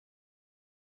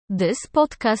This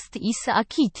podcast is a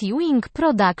Kitty Wing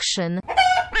production.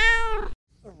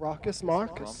 Raucous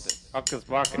Marcus. Marcus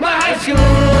Marcus. My high school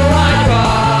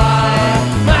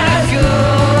iPod. My high school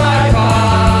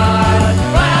iPod.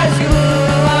 My high school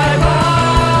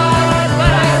iPod.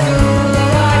 My high school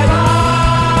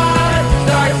iPod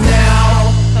starts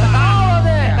now. All of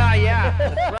it.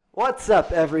 Yeah. What's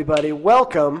up, everybody?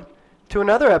 Welcome to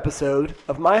another episode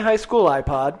of My High School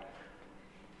iPod,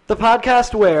 the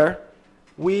podcast where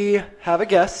we have a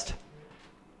guest.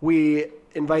 We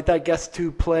invite that guest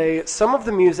to play some of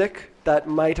the music that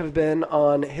might have been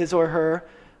on his or her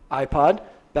iPod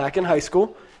back in high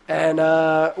school, and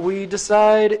we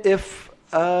decide if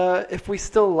we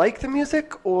still like the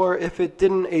music or if it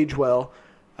didn't age well.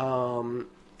 We've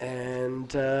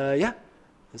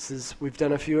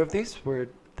done a few of these.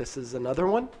 This is another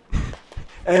one,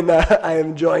 and I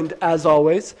am joined as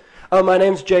always. My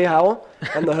name's Jay Howell.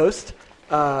 I'm the host.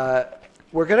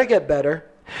 We're gonna get better.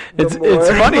 It's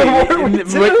funny.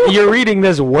 You're reading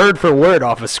this word for word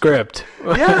off a script.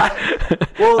 Yeah.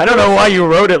 Well, I don't know why you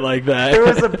wrote it like that. There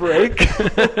was a break.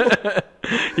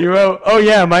 You wrote, "Oh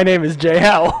yeah, my name is Jay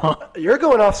Howell." You're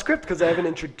going off script because I haven't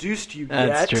introduced you yet.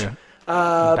 That's true.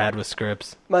 I'm bad with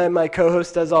scripts. My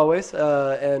co-host, as always,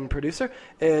 and producer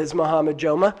is Mohammed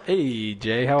Joma. Hey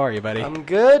Jay, how are you, buddy? I'm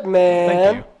good, man.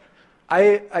 Thank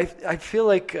you. I feel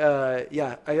like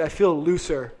I feel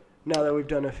looser now that we've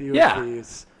done a few of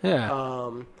these. Yeah.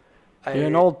 You're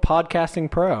an I- old podcasting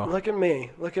pro. Look at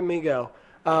me go.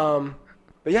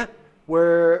 But yeah,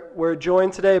 we're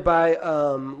joined today by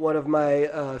one of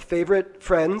my favorite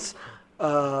friends.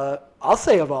 I'll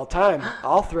say of all time.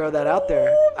 I'll throw that out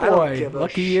there. I don't Boy, give a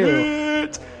lucky you.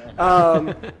 shit.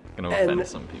 Gonna offend And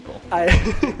some people.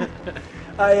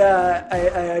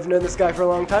 I've known this guy for a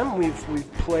long time.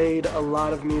 We've played a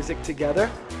lot of music together.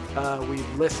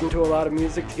 We've listened to a lot of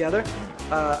music together.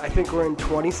 I think we're in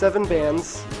 27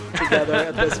 bands together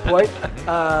at this point.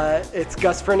 It's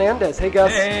Gus Fernandez. Hey,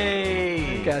 Gus.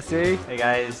 Hey! Gussie. Hey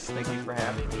guys, thank you for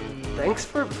having me. Thanks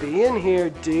for being here,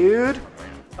 dude.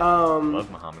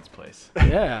 Love Muhammad's place.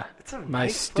 Yeah. It's a My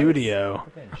nice studio.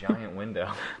 Look at that giant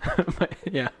window.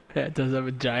 Yeah, it does have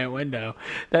a giant window.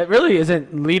 That really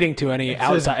isn't leading to any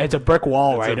outside. It's a brick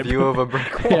wall, right? It's a view of a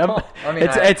brick Yep. wall. I mean,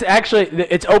 it's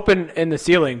actually open in the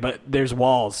ceiling, but there's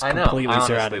walls I know. completely I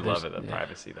honestly surrounded. love There's- it, the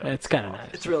privacy though. It's kind of nice.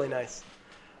 It's really nice.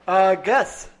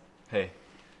 Gus, Hey.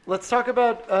 let's talk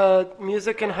about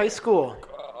music in high school.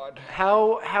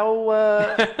 How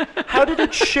did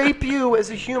it shape you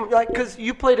as a human? Like, because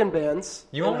you played in bands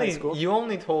in high school. You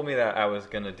only told me that I was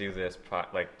gonna do this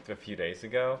like a few days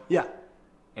ago, Yeah.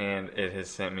 and it has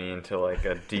sent me into like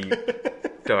a deep,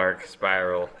 dark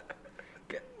spiral.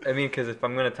 I mean, because if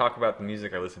I'm gonna talk about the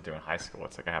music I listened to in high school,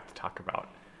 it's like I have to talk about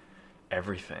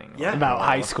everything. Yeah. About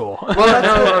high school. Well,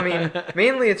 no, I mean,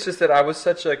 mainly it's just that I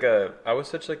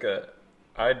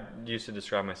used to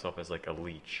describe myself as like a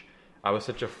leech. I was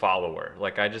such a follower.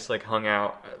 Like, I just like hung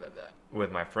out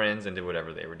with my friends and did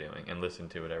whatever they were doing and listened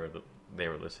to whatever they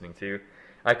were listening to.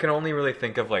 I can only really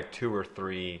think of like 2 or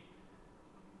 3,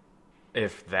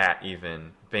 if that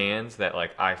even, bands that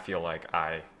like I feel like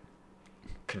I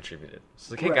contributed.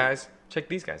 It's like, hey Right. guys, check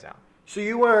these guys out. So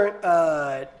you weren't.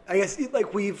 I guess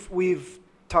like we've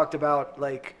talked about,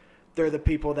 like they're the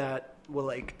people that will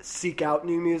like seek out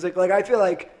new music. Like I feel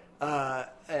like,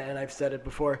 and I've said it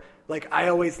before. Like I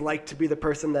always liked to be the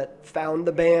person that found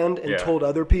the band and Yeah. told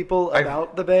other people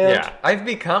about the band. Yeah, I've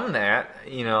become that,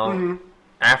 you know, Mm-hmm.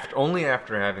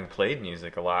 after having played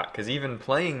music a lot. Because even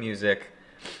playing music,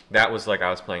 that was like I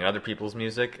was playing other people's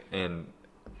music and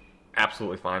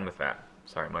absolutely fine with that.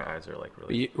 Sorry, my eyes are like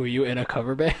really. Were you in a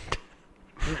cover band?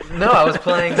 No, I was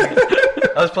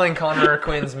playing Connor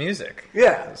Quinn's music.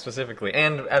 Yeah. Specifically,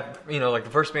 and like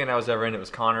the first band I was ever in, it was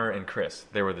Connor and Chris.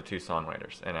 They were the 2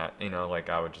 songwriters, and I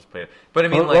would just play it. But I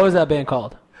mean, What was that band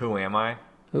called? Who Am I?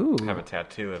 Ooh. I have a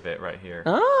tattoo of it right here.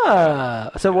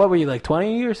 So what were you, like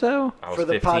 20 or so? I was For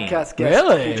the 15. podcast guest,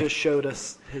 Really? he just showed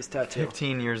us his tattoo.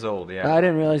 15 years old, yeah. I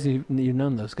didn't realize you've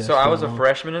known those guys. So I for was a long.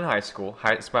 freshman in high school.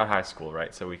 It's about high school,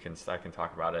 right? So I can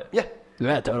talk about it. Yeah.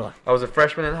 Yeah, totally. I was a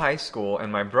freshman in high school,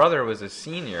 and my brother was a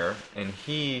senior, and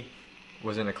he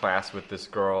was in a class with this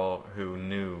girl who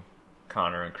knew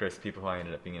Connor and Chris, people who I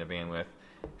ended up being in a band with.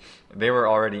 They were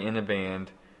already in a band,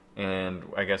 and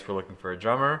I guess we're looking for a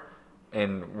drummer,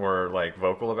 and we're like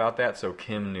vocal about that. So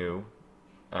Kim knew,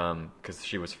 because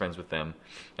she was friends with them.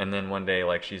 And then one day,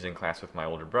 like, she's in class with my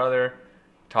older brother,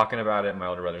 talking about it. My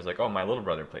older brother's like, "Oh, my little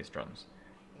brother plays drums."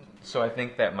 So I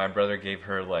think that my brother gave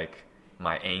her like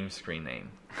my AIM screen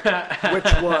name.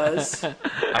 Which was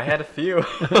I had a few.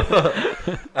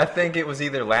 I think it was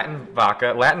either Latin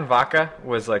Vaca. Latin Vaca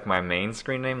was like my main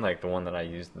screen name, like the one that I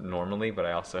used normally, but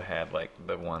I also had like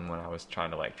the one when I was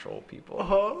trying to like troll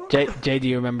people. Jay, do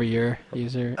you remember your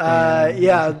user?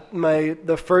 yeah,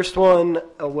 the first one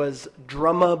was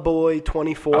Drumma Boy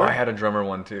 24. Oh, I had a drummer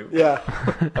one too. Yeah.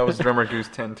 That was Drummer Goose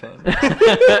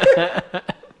 1010.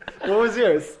 What was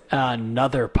yours?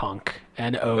 Another punk.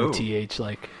 NOTH,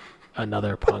 like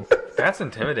another punk. That's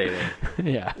intimidating.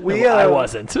 Yeah. We, I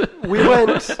wasn't. we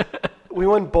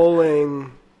went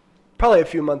bowling probably a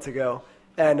few months ago,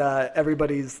 and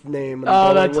everybody's name in the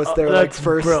bowling was their like that's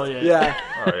first. brilliant. Yeah.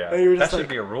 Oh yeah, And you were that just should like,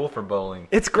 be a rule for bowling.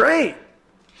 it's great.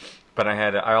 But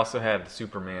I also had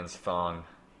Superman's thong.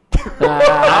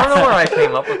 I don't know where I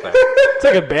came up with that. It's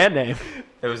like a band name.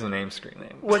 It was a name screen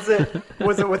name. Was it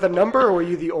with a number, or were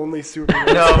you the only Superman?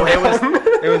 No,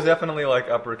 it was definitely like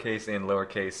uppercase and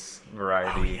lowercase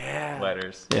variety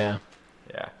letters. Yeah.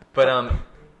 Yeah. But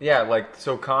yeah, like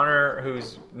so Connor,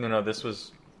 who's this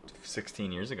was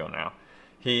 16 years ago now.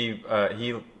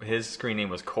 His screen name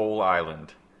was Cole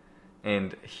Island,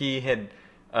 and he had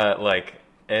like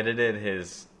edited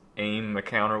his AIM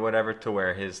account or whatever to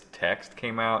where his text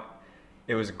came out.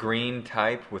 It was green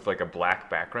type with like a black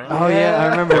background. Oh yeah, I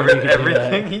remember when you could do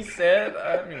Everything that. he said,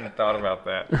 I haven't even thought about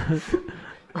that.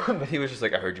 But he was just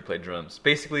like, I heard you play drums.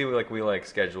 Basically, we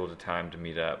scheduled a time to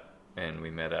meet up, and we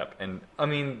met up. And I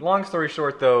mean, long story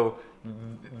short, though,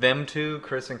 them two,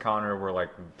 Chris and Connor, were like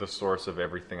the source of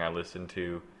everything I listened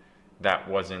to. That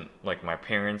wasn't like my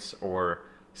parents or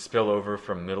spillover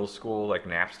from middle school, like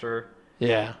Napster.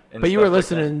 Yeah. And But you were stuff like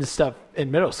listening to stuff in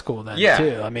middle school then Yeah,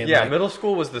 too. I mean, yeah. like, Middle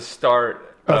school was the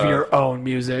start of your own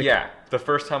music. Yeah, the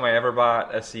first time I ever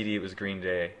bought a CD, it was Green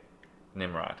Day,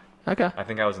 Nimrod. Okay. I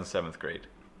think I was in 7th grade.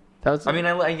 That was. I mean,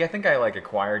 I think I like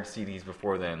acquired CDs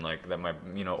before then, like that my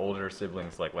older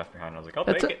siblings like left behind. I was like, I'll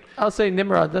take it. I'll say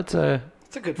Nimrod. That's a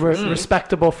It's a good first.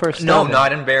 respectable first. No, album.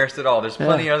 not embarrassed at all. There's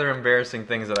plenty other embarrassing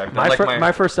things that I've done.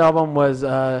 My first album was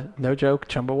no joke,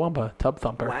 Chumbawamba, Tub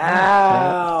Thumper.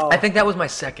 Wow. I think that was my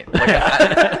second. Like,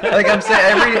 like I'm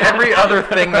saying, every other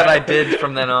thing that I did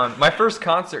from then on. My first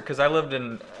concert, because I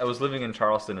was living in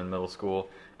Charleston in middle school,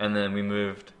 and then we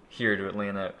moved here to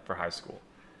Atlanta for high school.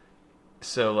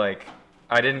 So like,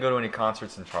 I didn't go to any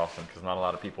concerts in Charleston because not a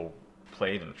lot of people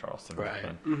played in Charleston back Right.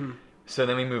 then. Mm-hmm. So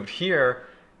then we moved here,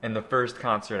 and the first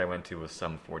concert I went to was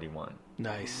Sum 41.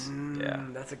 Nice. Yeah.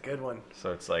 That's a good one.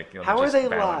 So it's like How are just they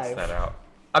balance live? that out.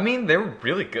 I mean, they were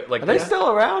really good. Like Are they still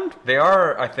around? They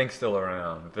are, I think, still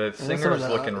around. The some of singer's the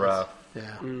looking others. rough.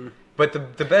 Yeah. But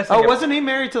the best thing Oh, wasn't he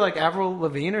married to like Avril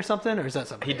Lavigne or something, or is that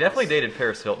something? he definitely dated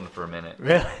Paris Hilton for a minute.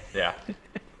 Really? Yeah.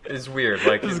 It's weird.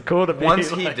 Like This is cool to me, once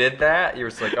he like- did that, you're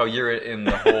just like, oh, you're in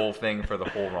the whole thing for the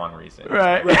whole wrong reason.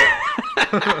 Right.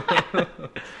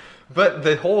 But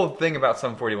the whole thing about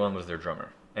Sum 41 was their drummer,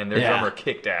 and their Yeah. drummer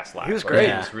kicked ass live. He was Like, great.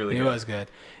 He was really he good. was good.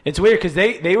 It's weird because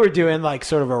they were doing like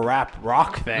sort of a rap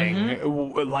rock thing,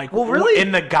 like Well, really-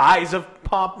 in the guise of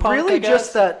pop punk. Really, I guess.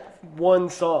 just that one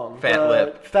song. Fat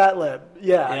Lip. Fat Lip.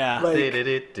 Yeah. Yeah.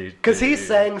 Like, because he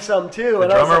sang some too. The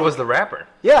and I drummer like, was the rapper.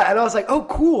 Yeah, and I was like, oh,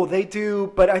 cool, they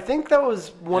do. But I think that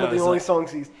was one Yeah, of it the was only like-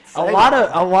 songs he A sang.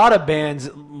 lot of bands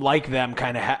like them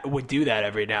kind of would do that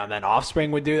every now and then.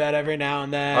 Offspring would do that every now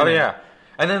and then. Oh yeah.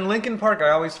 And then Linkin Park, I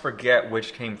always forget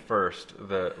which came first,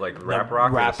 the like rap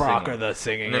rock, rap or the rock singing. or the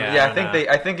singing. And then,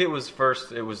 Yeah, I think it was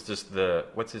first. It was just the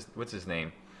what's his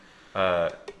name?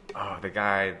 The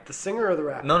guy. The singer or the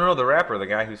rapper? No, the rapper, the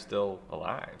guy who's still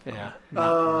alive.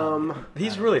 Yeah.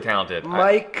 He's really talented.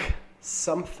 Mike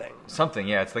something. Something,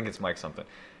 yeah, I think it's Mike something.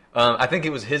 I think it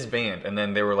was his band, and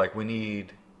then they were like, we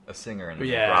need a singer, and then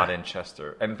they Yeah. brought in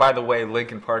Chester. And by the way,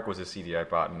 Linkin Park was a CD I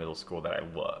bought in middle school that I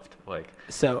loved. Like,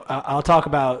 So I'll talk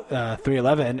about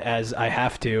 311 as I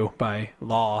have to by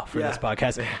law for this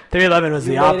podcast. 311 was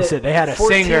the You made opposite. it They had a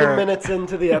 14 singer. minutes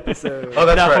into the episode. oh,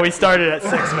 that's No, right. we started at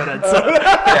 6 minutes. So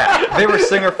Yeah, they were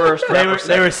singer first, they rapper were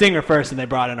second. singer first, and they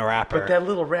brought in a rapper. But that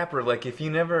little rapper, like, if you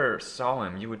never saw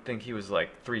him, you would think he was like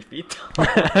 3 feet tall.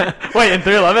 Wait, in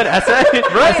 311,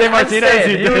 S.A. Martinez.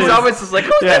 He was always just like,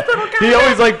 who's Yeah, this little guy? he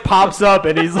always like pops up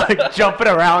and he's like jumping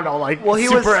around all like Well, he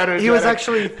was super energetic. he was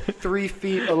actually 3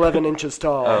 feet 11 inches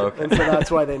tall, Oh, okay. and so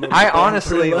that's why they named. I it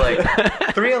honestly 311.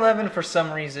 like 311 for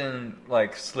some reason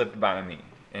like slipped by me.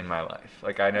 in my life.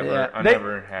 Like I never They-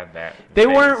 never had that. They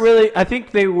phase. weren't really. I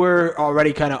think they were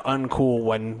already kind of uncool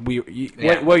when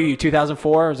Yeah. What were you?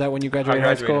 2004? Is that when you I graduated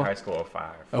graduated high school? high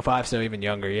school 05. 05, so even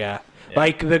younger. Yeah.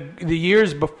 Like the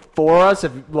years before us,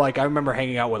 like I remember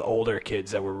hanging out with older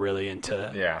kids that were really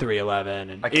into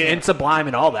 311 and Sublime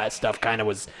and all that stuff. Kind of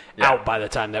was out by the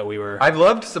time that we were. I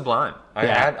loved Sublime.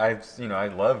 I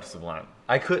loved Sublime.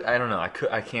 I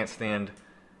can't stand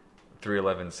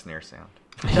 311 snare sound.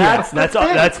 That's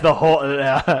the whole.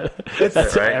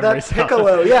 That's right? every That song.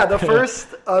 piccolo. Yeah, the first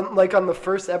on the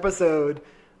first episode,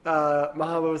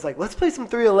 Muhammad was like, "Let's play some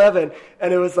 311,"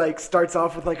 and it was like starts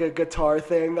off with like a guitar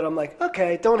thing that I'm like,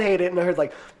 "Okay, don't hate it," and I heard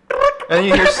like. And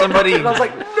you hear somebody. And I was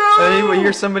like, "No!" And you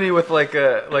hear somebody with like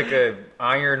a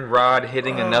iron rod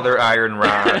hitting another iron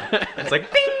rod. It's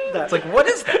like ding. It's like, what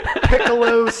is that?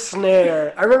 Piccolo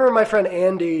snare. I remember my friend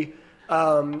Andy,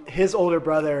 his older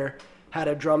brother had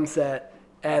a drum set,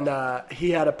 and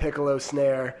he had a piccolo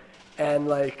snare, and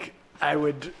like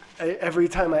every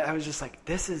time I was just like,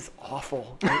 this is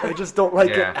awful. I just don't like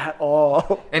it at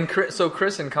all. And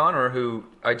Chris and Connor, who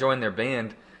I joined their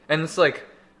band, and it's like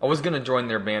I was gonna join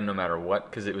their band no matter what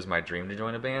because it was my dream to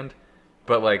join a band,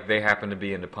 but like they happen to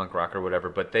be into punk rock or whatever.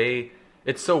 But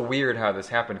it's so weird how this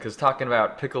happened because talking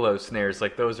about piccolo snares,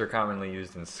 like those are commonly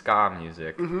used in ska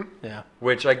music. Mm-hmm. Yeah.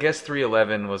 Which I guess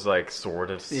 311 was like sort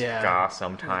of ska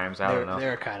sometimes. I don't know.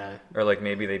 They're kind of. Or like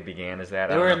maybe they began as that.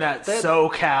 They I don't were know. in that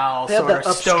SoCal They have sort the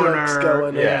of stoner. upstrokes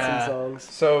going in Yeah. some songs.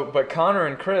 So, but Connor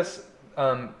and Chris,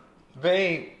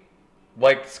 they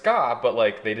liked ska, but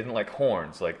like they didn't like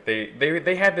horns. Like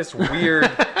they had this weird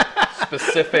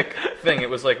specific thing. It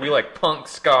was like we like punk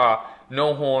ska,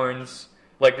 no horns.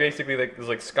 Like basically, like it was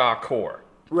like ska core.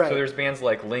 Right. So there's bands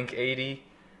like Link 80,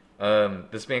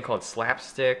 this band called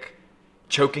Slapstick,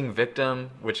 Choking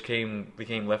Victim, which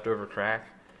became Leftover Crack.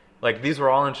 Like these were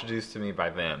all introduced to me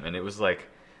by them, and it was like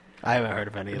I haven't heard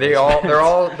of any of they're those.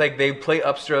 all like they play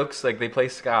upstrokes, like they play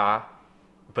ska,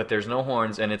 but there's no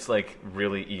horns, and it's like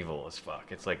really evil as fuck.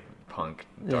 It's like punk,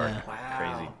 dark,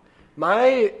 crazy.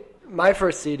 My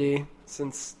first CD,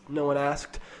 since no one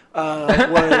asked,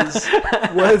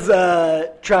 was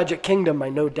Tragic Kingdom by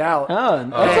No Doubt. Oh,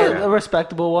 that's a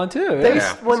respectable one too.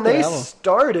 When they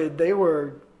started, they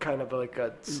were kind of like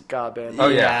a ska band. Oh,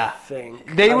 yeah. I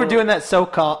think They were doing that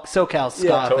SoCal ska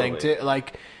Yeah, thing totally. too.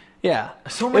 Like, yeah,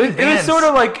 So many it was bands. sort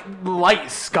of like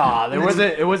light ska.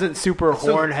 It wasn't super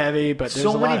horn heavy, but there's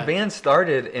So a many lot of- bands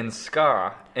started in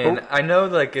ska, and I know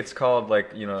like it's called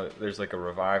like there's like a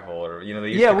revival or they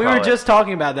used Yeah, to we call were it. just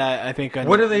talking about that. I think. On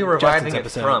What are they Justin's reviving it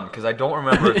episode. from? Because I don't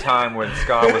remember a time when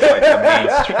ska was like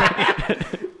the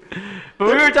mainstream. But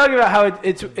we were talking about how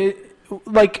it's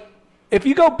like if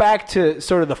you go back to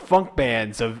sort of the funk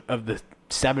bands of the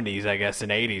 70s, I guess, and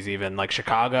 80s even, like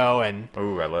Chicago and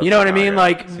Ooh, I love you know what I Chicago. mean,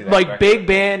 like See that like record? big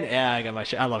band. Yeah,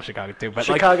 I love Chicago too, but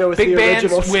Chicago like was big the bands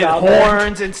original with ska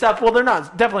horns band. and stuff. Well, they're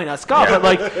definitely not ska, but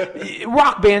like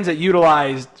rock bands that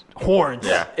utilized horns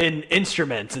in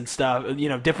instruments and stuff.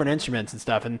 Different instruments and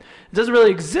stuff, and it doesn't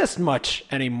really exist much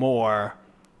anymore.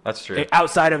 That's true.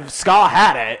 Outside of ska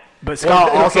had it, but ska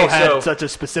also had such a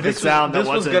specific sound that this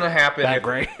was wasn't going to happen that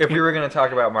great. if we were going to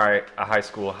talk about my high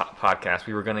school podcast.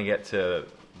 We were going to get to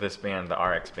this band, the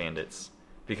RX Bandits,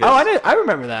 because I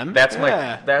remember them. that's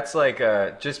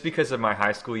just because of my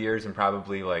high school years and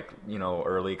probably like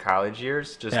early college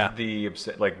years. Just the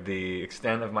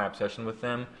extent of my obsession with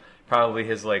them probably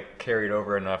has like carried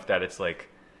over enough that it's like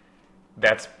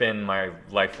that's been my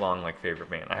lifelong like favorite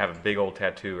band. I have a big old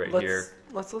tattoo right here.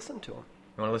 Let's listen to them.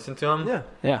 You want to listen to them? Yeah.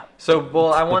 Yeah. So,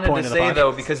 well, I wanted point to of the say,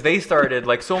 though, podcast. because they started,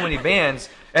 like, so many bands,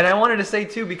 and I wanted to say,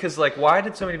 too, because, like, why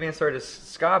did so many bands start as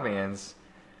ska bands,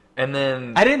 and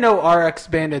then... I didn't know RX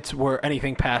Bandits were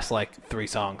anything past, like, 3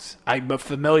 songs. I'm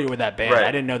familiar with that band. Right.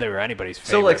 I didn't know they were anybody's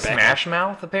favorite So, like, band. Smash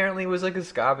Mouth, apparently, was, like, a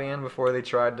ska band before they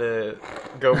tried to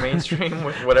go mainstream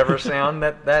with whatever sound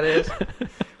that is.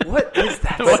 What is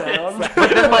that sound? But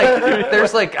then, like,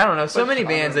 there's, like, I don't know, so many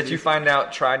bands that you find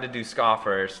out tried to do ska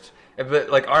first.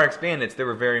 But, like, RX Bandits, they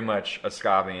were very much a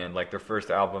ska band. Like, their first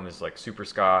album is, like, super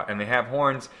ska, and they have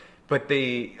horns. But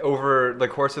they, over the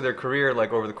course of their career,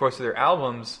 like, over the course of their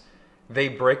albums, they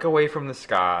break away from the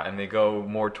ska, and they go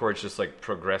more towards just, like,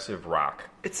 progressive rock.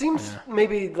 It seems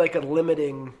maybe like a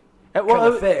limiting Well,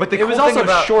 kind of thing. but the it was cool thing also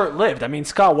about- short-lived. I mean,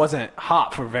 ska wasn't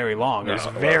hot for very long. It was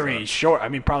it very wasn't. short. I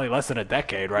mean, probably less than a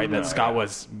decade, right? That ska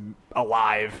was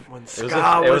alive. when It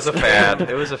ska was a fad.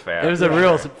 It was a fad. It was a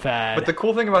real fad. But the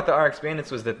cool thing about the RX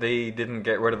Bandits was that they didn't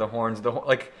get rid of the horns.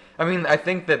 I mean, I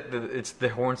think that the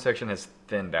horn section has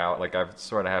thinned out. Like, I've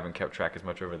haven't kept track as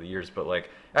much over the years, but like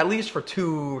at least for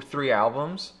 2-3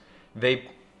 albums, they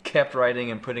kept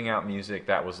writing and putting out music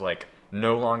that was like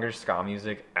no longer ska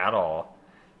music at all.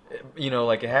 You know,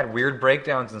 like it had weird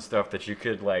breakdowns and stuff that you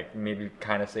could like maybe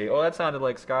kind of say, oh, that sounded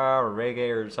like ska or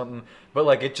reggae or something. But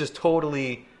like it just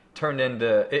totally turned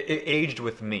into it aged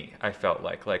with me. I felt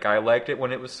like I liked it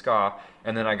when it was ska,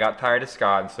 and then I got tired of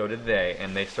ska, and so did they,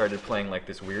 and they started playing like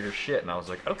this weirder shit, and I was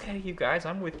like, okay, you guys,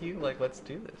 I'm with you. Like, let's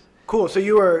do this. Cool. So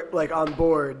you were like on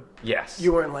board. Yes.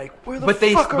 You weren't like, where the but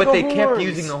they fuck are but the they horns? kept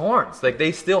using the horns. Like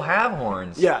they still have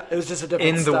horns. Yeah, it was just a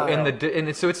different style.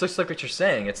 And so it's just like what you're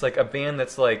saying. It's like a band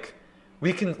that's like,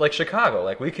 we can, like Chicago,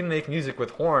 like we can make music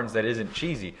with horns that isn't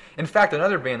cheesy. In fact,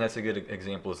 another band that's a good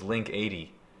example is Link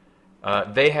 80.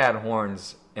 They had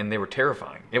horns and they were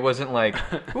terrifying. It wasn't like,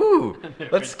 woo,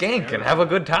 let's skank and have a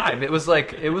good time. It was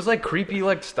like creepy,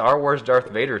 like Star Wars Darth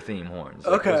Vader theme horns.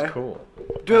 Like, okay. It was cool.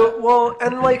 Well,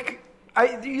 and like,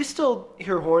 you still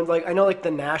hear horns. Like I know, like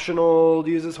the National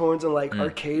uses horns, and like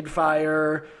Arcade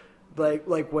Fire,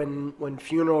 like when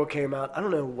Funeral came out. I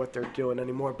don't know what they're doing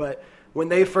anymore, but when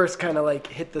they first kind of like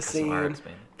hit the scene,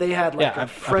 they had like a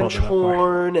French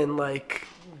horn and like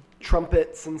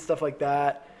trumpets and stuff like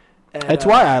that. And, that's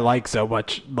why I like so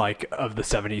much like of the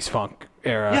 70s funk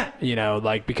era. Yeah. You know,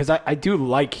 like because I do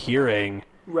like hearing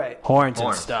horns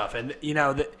and stuff, and you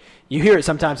know you hear it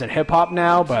sometimes in hip hop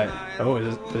now, but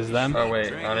is this them? Oh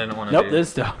wait, I didn't want to. Nope, this is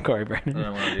still Corey Brandon. I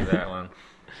didn't want to do that one.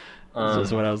 This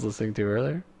is what I was listening to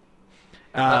earlier.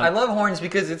 I love horns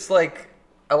because it's like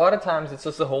a lot of times it's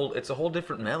just a whole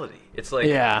different melody. It's like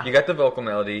you got the vocal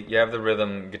melody, you have the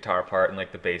rhythm guitar part and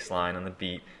like the bass line and the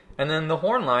beat. And then the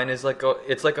horn line is like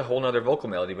a whole nother vocal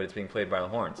melody, but it's being played by the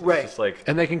horns. It's just like,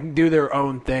 and they can do their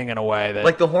own thing in a way that,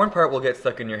 like, the horn part will get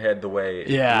stuck in your head the way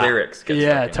lyrics get stuck in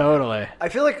your head. Totally. I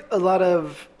feel like a lot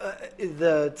of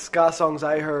the ska songs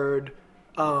I heard,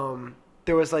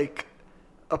 there was like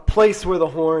a place where the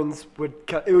horns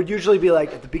it would usually be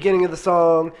like at the beginning of the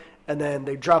song, and then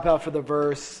they drop out for the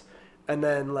verse, and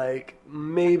then like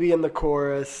maybe in the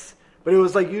chorus, but it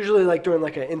was like usually like during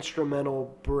like an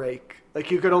instrumental break. Like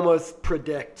you could almost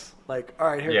predict, like, all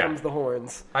right, here comes the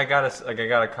horns. I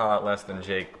gotta call out Less Than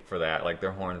Jake for that. Like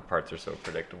their horn parts are so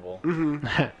predictable.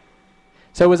 Mm-hmm.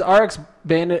 So was RX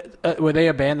Bandit? Were they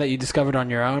a band that you discovered on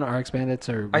your own, RX Bandits,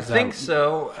 or? I think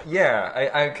so.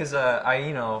 Yeah, because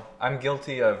I'm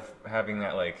guilty of having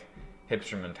that like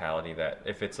hipster mentality that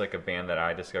if it's like a band that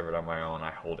I discovered on my own,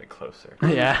 I hold it closer.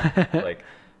 Yeah.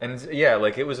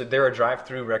 They're a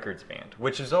Drive-Thru Records band,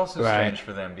 which is also strange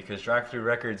for them because Drive-Thru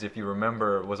Records, if you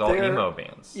remember, was all emo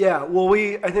bands. Yeah, well,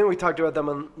 I think we talked about them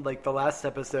on like the last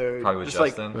episode. Probably with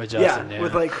Justin. With Justin,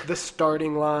 with like the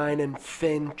Starting Line and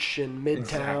Finch and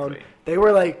Midtown. Exactly. They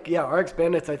were like, RX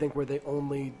Bandits, I think, were the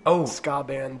only ska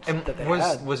band that they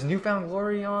had. Was Newfound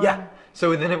Glory on? Yeah.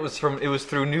 So then it was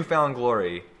through Newfound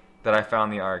Glory that I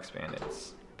found the RX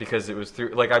Bandits because it was through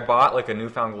like I bought like a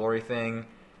Newfound Glory thing.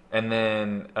 And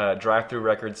then Drive-Thru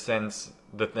Records sends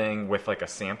the thing with like a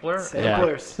sampler.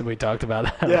 Samplers. Yeah, we talked about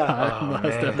that.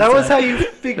 Yeah. That was how you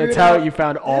figured That's how you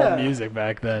found all music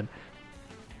back then.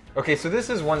 Okay, so this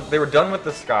is one. They were done with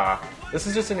the ska. This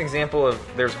is just an example of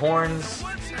there's horns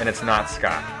and it's not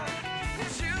ska.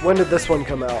 When did this one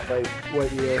come out? Like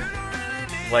what year?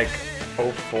 Like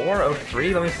 04,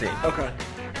 03? Let me see. Okay.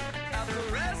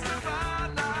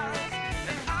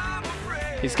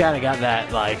 He's kind of got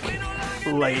that like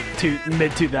late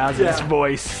mid 2000s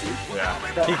voice. Yeah,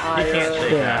 he can't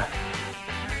shake that.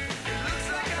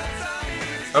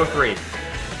 03.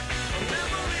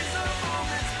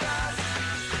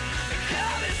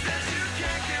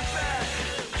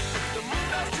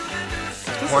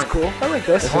 This is cool. I like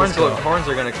this. Horns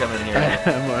are gonna come in here.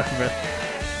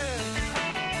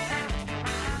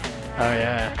 Oh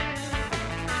yeah.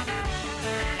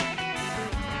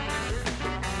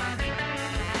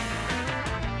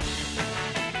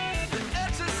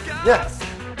 Yeah,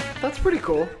 that's pretty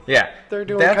cool. Yeah. They're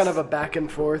doing kind of a back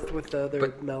and forth with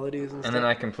their melodies and stuff. And then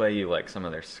I can play you like some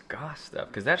of their ska stuff,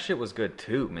 because that shit was good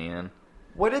too, man.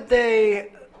 What did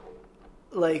they,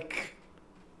 like,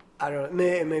 I don't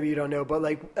know, maybe you don't know, but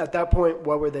like at that point,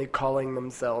 what were they calling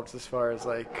themselves as far as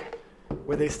like,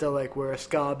 were they still like, we're a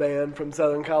ska band from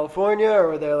Southern California, or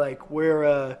were they like, we're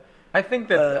a I think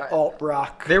that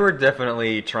alt-rock? They were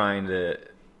definitely trying to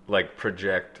like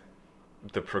project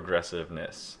the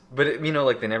progressiveness. But it,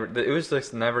 like it was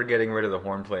just never getting rid of the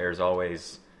horn players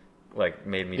always like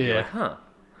made me be like, huh.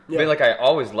 Yeah. But like I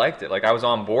always liked it. Like I was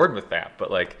on board with that, but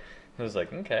like it was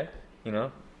like, okay,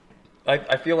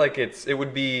 I feel like it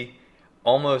would be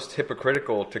almost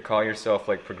hypocritical to call yourself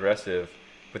like progressive,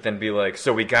 but then be like,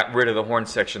 so we got rid of the horn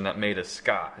section that made us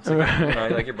ska. It's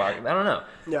like, like you're bogging. I don't know.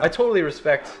 Yeah. I totally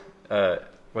respect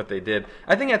what they did.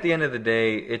 I think at the end of the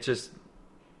day, it just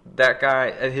that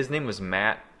guy. His name was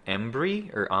Matt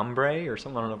Embry or Ambre or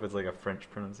something. I don't know if it's like a French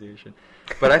pronunciation,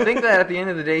 but I think that at the end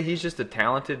of the day, he's just a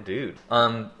talented dude.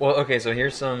 Well, okay, so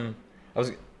here's some. I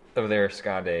was over there,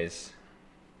 ska days,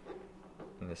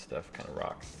 and this stuff kind of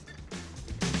rocks.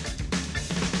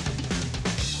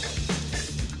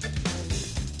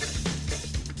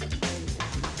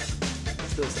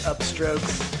 Those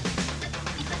upstrokes.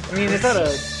 I mean, it's not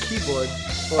a keyboard.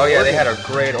 Oh yeah, they had a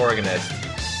great organist.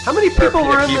 How many people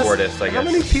were in keyboardist, this? I guess. How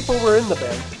many people were in the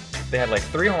band? They had like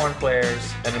 3 horn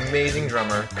players, an amazing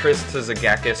drummer, Chris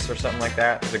Tzagakis or something like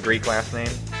that. It's a Greek last name.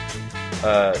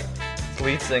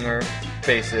 Lead singer,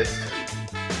 bassist,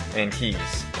 and keys.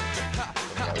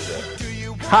 That was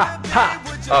it. Ha ha.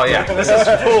 Oh yeah, this is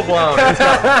full blown. It's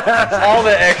got all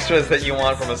the extras that you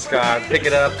want from a ska, pick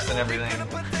it ups and everything.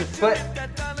 But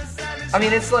I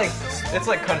mean, it's like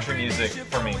country music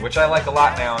for me, which I like a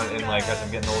lot now. And like as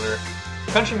I'm getting older,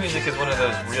 country music is one of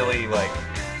those really like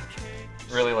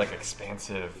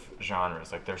expansive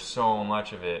genres. Like there's so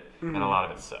much of it, and a lot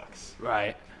of it sucks.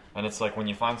 Right. And it's like when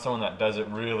you find someone that does it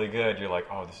really good, you're like,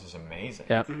 oh, this is amazing.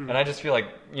 Yep. And I just feel like,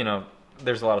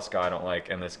 there's a lot of ska I don't like,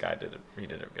 and this guy did it. He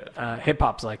did it good. Hip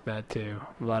hop's like that too.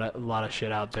 A lot of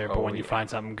shit out there, but when you yeah. find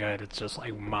something good, it's just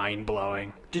like mind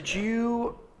blowing. Did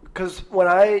you? Because when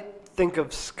I think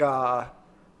of ska,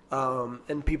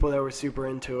 and people that were super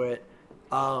into it,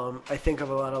 I think of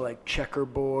a lot of like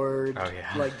checkerboard,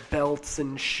 like belts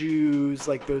and shoes,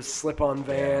 like those slip-on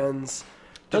Vans.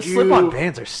 Those slip-on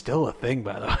Vans are still a thing,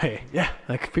 by the way. Yeah,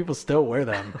 like people still wear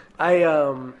them.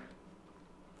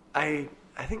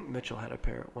 I think Mitchell had a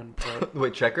pair at one point.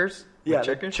 Wait, checkers? Yeah,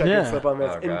 checkers? Checkered slip-on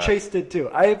Vans, and Chase did too.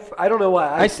 I don't know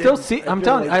why. I still see. I'm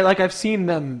telling you, I've seen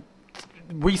them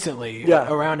recently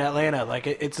around Atlanta. Like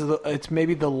it's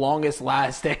maybe the longest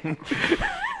lasting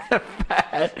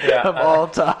fad of all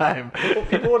time.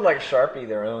 People would like Sharpie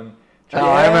their own. Oh,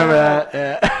 I remember that.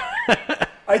 Yeah.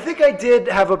 I think I did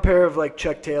have a pair of like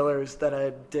Chuck Taylors that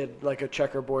I did like a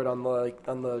checkerboard on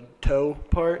the toe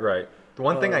part. Right. The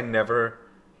one thing I never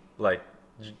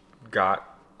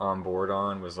got on board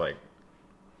on was like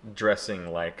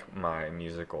dressing like my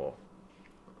musical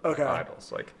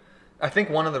idols. Like, I think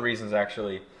one of the reasons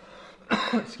actually,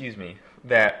 excuse me,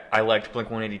 that I liked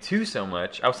Blink-182 so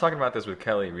much. I was talking about this with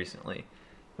Kelly recently.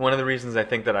 One of the reasons I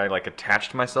think that I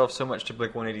attached myself so much to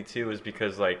Blink-182 is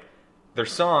because their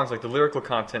songs, the lyrical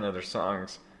content of their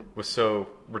songs was so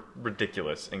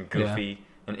ridiculous and goofy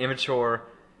and immature.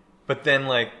 But then,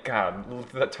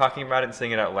 God, talking about it and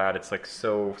saying it out loud, it's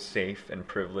so safe and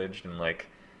privileged and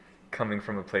coming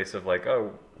from a place of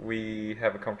oh, we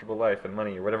have a comfortable life and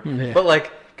money or whatever. Yeah. But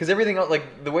because everything else,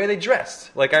 the way they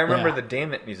dressed, I remember the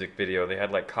Damn It music video, they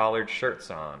had collared shirts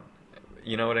on.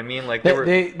 You know what I mean?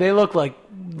 They look like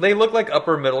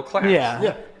upper middle class.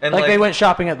 Yeah. And they went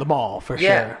shopping at the mall for sure.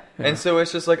 Yeah. And so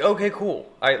it's just okay, cool.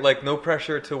 I no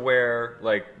pressure to wear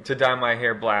to dye my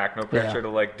hair black, no pressure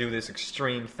to do this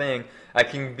extreme thing. I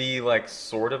can be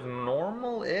sort of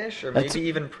normal-ish or maybe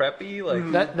even preppy.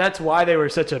 That's why they were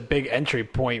such a big entry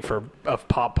point of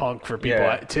pop punk for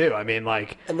people too. I mean,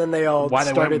 and then they all why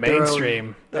started they went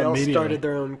mainstream. They all started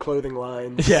their own clothing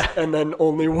lines. Yeah. And then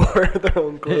only wore their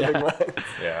own clothing lines.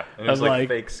 Yeah. And it was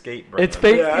fake skate brand. It's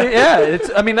fake. Yeah. It's.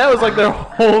 I mean, that was their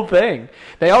whole thing.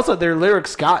 They also their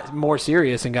lyrics got more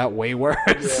serious and got way worse.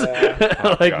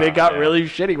 Yeah. They got really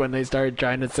shitty when they started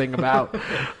trying to sing about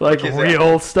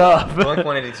real stuff.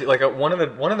 Blink-182, one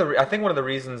of the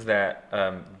reasons that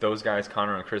those guys,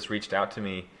 Connor and Chris, reached out to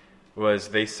me was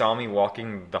they saw me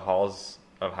walking the halls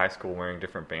of high school wearing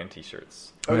different band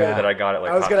T-shirts that I got at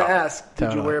I was going to ask,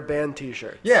 did you wear band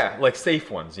T-shirts? Yeah,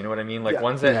 safe ones. You know what I mean?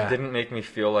 Ones that didn't make me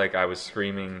feel like I was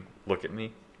screaming, "Look at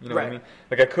me." You know what I mean?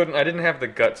 I didn't have the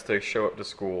guts to show up to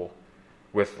school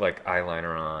with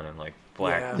eyeliner on and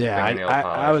black fingernail polish.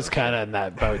 I was kind of in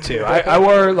that boat too. I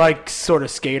wore sort of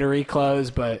skatery clothes,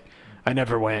 but I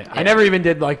never went. Yeah. I never even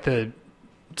did the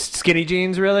skinny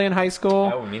jeans really in high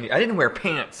school. I didn't wear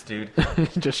pants, dude.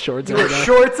 Just shorts. You wore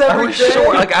shorts every day?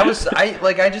 Short.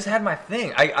 I just had my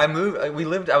thing. I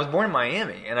moved. I was born in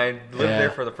Miami, and I lived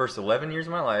there for the first 11 years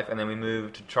of my life, and then we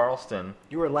moved to Charleston.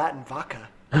 You were Latin vodka.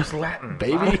 I was Latin,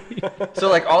 baby.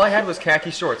 So all I had was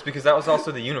khaki shorts because that was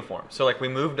also the uniform. So we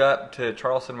moved up to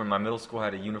Charleston when my middle school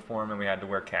had a uniform and we had to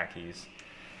wear khakis,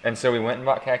 and so we went and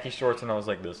bought khaki shorts, and I was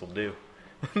like, "This will do."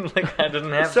 I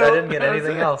didn't get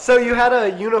anything else. So you had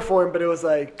a uniform, but it was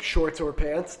shorts or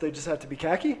pants. They just had to be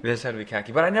khaki. They just had to be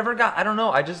khaki, but I never got. I don't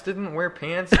know. I just didn't wear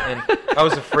pants, and I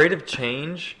was afraid of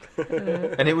change,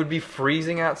 and it would be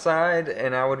freezing outside,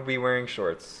 and I would be wearing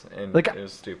shorts, and it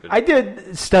was stupid. I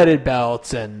did studded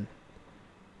belts and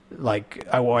like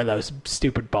I wore those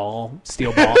stupid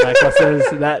steel ball necklaces.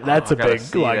 That's a big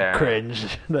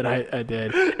cringe that I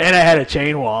did, and I had a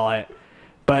chain wallet.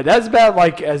 But that's about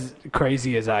like as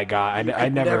crazy as I got. I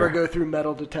never go through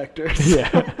metal detectors.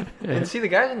 Yeah. And see, the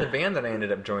guys in the band that I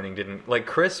ended up joining didn't like.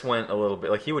 Chris went a little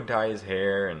bit like he would dye his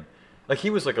hair and like he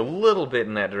was like a little bit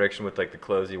in that direction with like the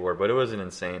clothes he wore, but it wasn't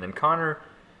insane. And Connor,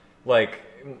 like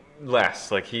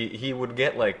less. Like he would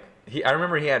get like I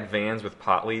remember he had Vans with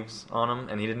pot leaves on them,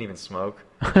 and he didn't even smoke.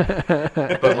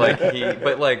 but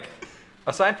like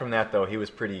aside from that though, he was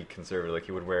pretty conservative. Like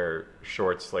he would wear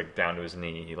shorts like down to his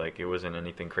knee. Like it wasn't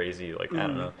anything crazy. Like I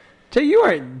don't know. Jay, you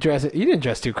didn't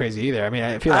dress too crazy either. I mean,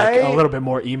 I feel like a little bit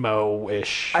more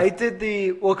emo-ish. I did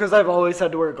because I've always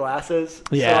had to wear glasses.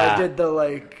 Yeah. So I did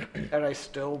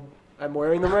and I'm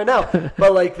wearing them right now.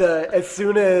 But like as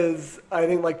soon as I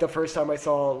think like the first time I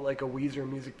saw like a Weezer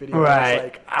music video, right. I was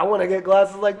like, I want to get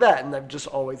glasses like that. And I've just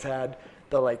always had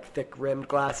the like thick rimmed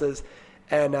glasses.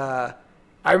 And I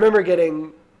remember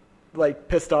getting like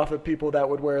pissed off at people that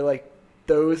would wear like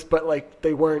those, but like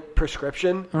they weren't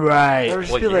prescription. Right. I would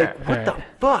just be like, what the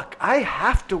fuck? I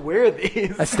have to wear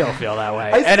these. I still feel that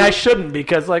way. I shouldn't,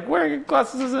 because like wearing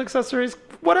glasses as accessories,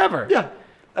 whatever.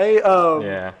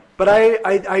 Yeah. But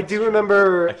I do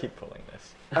remember I keep pulling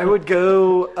this. I would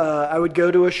go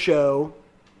to a show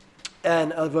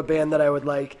and of a band that I would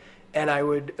like, and I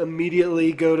would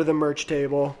immediately go to the merch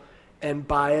table and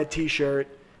buy a t-shirt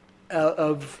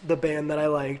of the band that I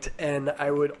liked, and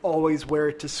I would always wear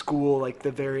it to school like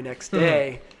the very next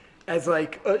day as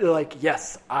like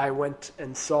yes, I went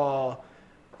and saw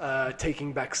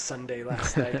Taking Back Sunday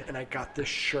last night and I got this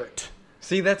shirt.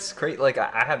 See, that's great. Like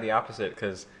I had the opposite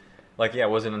because like it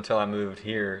wasn't until I moved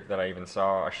here that I even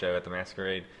saw a show at the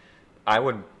Masquerade. I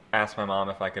would ask my mom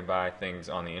if I could buy things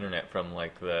on the internet from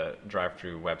like the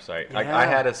drive-thru website. Yeah. I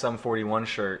had a Sum 41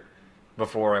 shirt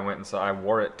before I went and saw. I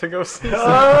wore it to go see.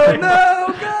 Oh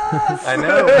no, Gus! I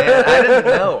know, man. I didn't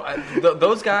know.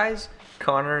 Those guys,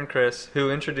 Connor and Chris, who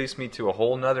introduced me to a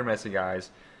whole nother mess of guys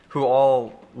who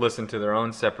all listen to their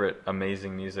own separate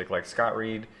amazing music. Like Scott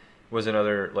Reed was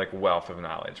another like wealth of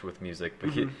knowledge with music,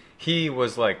 but he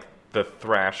was like the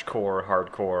thrash core,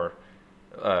 hardcore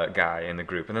guy in the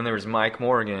group. And then there was Mike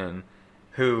Morgan,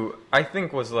 who I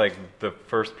think was like the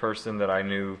first person that I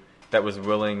knew that was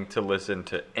willing to listen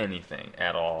to anything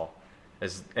at all,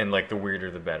 and like the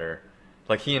weirder the better.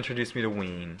 Like he introduced me to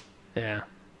Ween. Yeah.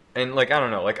 And like I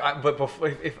don't know, but before,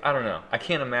 if I don't know, I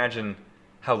can't imagine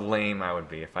how lame I would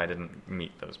be if I didn't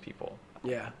meet those people.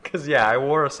 Yeah. Because I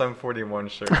wore a Sum 41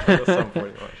 shirt.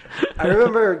 I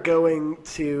remember going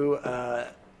to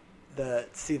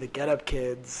see the Get Up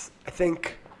Kids. I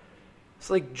think it's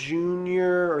like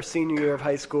junior or senior year of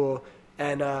high school,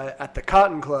 and at the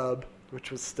Cotton Club, which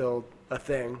was still a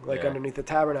thing, like underneath the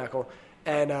Tabernacle.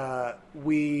 And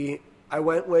I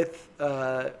went with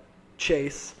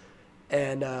Chase,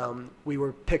 and we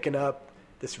were picking up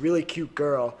this really cute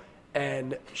girl,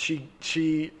 and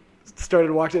she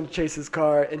started walking into Chase's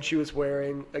car, and she was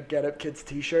wearing a Get Up Kids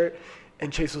t-shirt,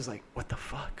 and Chase was like, what the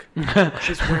fuck?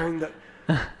 She's wearing the...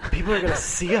 People are going to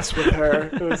see us with her.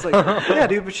 It was like, yeah,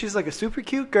 dude, but she's like a super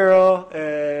cute girl,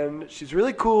 and she's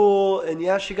really cool, and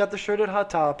yeah, she got the shirt at Hot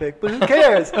Topic, but who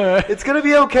cares? It's going to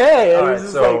be okay. All right,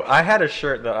 so I had a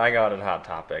shirt that I got at Hot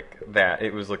Topic that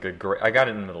it was like a gray... I got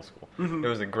it in middle school. Mm-hmm. It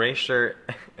was a gray shirt,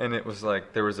 and it was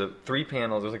like, there was 3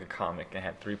 panels. It was like a comic. It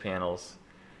had 3 panels,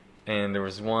 and there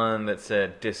was one that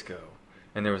said disco,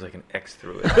 and there was like an X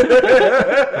through it.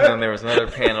 And then there was another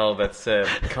panel that said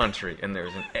country, and there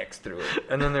was an X through it.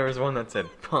 And then there was one that said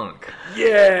punk.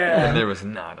 Yeah. And there was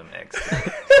not an X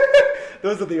through it.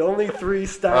 Those are the only 3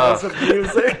 styles of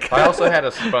music. I also had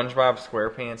a SpongeBob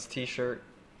SquarePants t-shirt.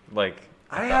 I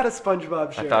had a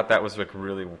SpongeBob shirt. I thought that was like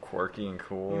really quirky and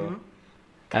cool. Mm-hmm.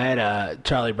 I had a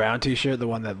Charlie Brown t-shirt, the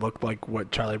one that looked like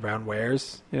what Charlie Brown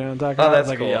wears. You know what I'm talking about? That's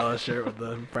like cool. A yellow shirt with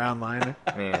the brown line.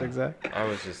 Man, exact. I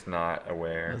was just not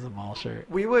aware. It was a mall shirt.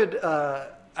 We would,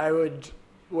 I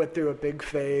went through a big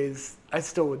phase. I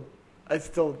still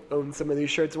own some of these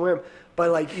shirts and wear them.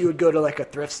 But like, you would go to like a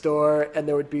thrift store, and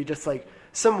there would be just like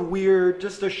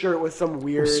just a shirt with some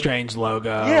weird strange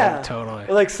logo. Yeah, totally.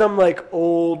 Or like some like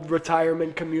old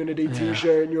retirement community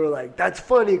T-shirt, and you were like, "That's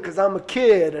funny because I'm a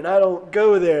kid and I don't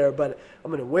go there, but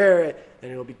I'm gonna wear it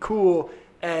and it'll be cool."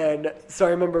 And so I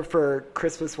remember for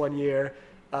Christmas one year,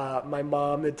 my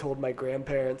mom had told my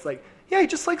grandparents like, "Yeah, he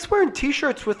just likes wearing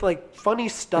T-shirts with like funny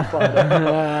stuff on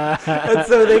them." And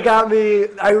so they got me.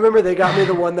 I remember they got me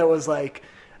the one that was like,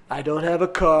 I don't have a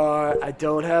car, I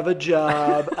don't have a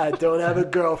job, I don't have a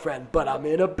girlfriend, but I'm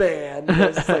in a band. And I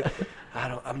was just like,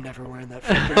 I'm never wearing that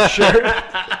freaking shirt.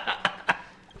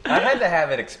 I had to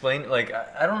have it explained. Like,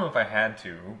 I don't know if I had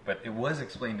to, but it was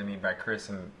explained to me by Chris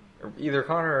and either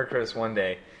Connor or Chris one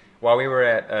day while we were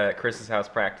at Chris's house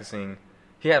practicing.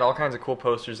 He had all kinds of cool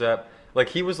posters up. Like,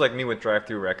 he was like me with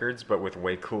Drive-Thru Records, but with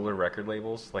way cooler record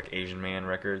labels, like Asian Man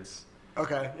Records.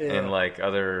 Okay. Yeah. And like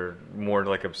other more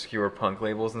like obscure punk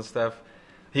labels and stuff.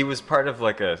 He was part of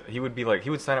like he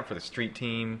would sign up for the street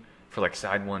team for like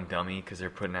Side One Dummy because they're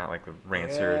putting out like the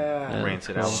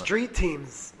Rancid album. Street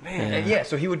teams, man. And yeah,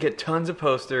 so he would get tons of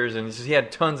posters and he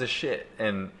had tons of shit.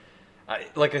 And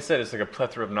like I said, it's like a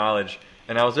plethora of knowledge.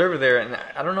 And I was over there, and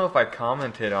I don't know if I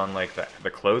commented on like the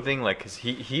clothing, like because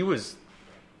he was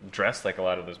dressed like a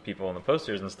lot of those people on the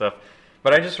posters and stuff.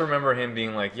 But I just remember him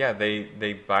being like, yeah,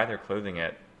 they buy their clothing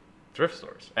at thrift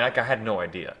stores. And like I had no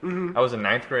idea. Mm-hmm. I was in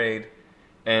 9th grade,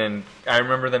 and I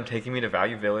remember them taking me to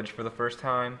Value Village for the first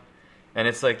time. And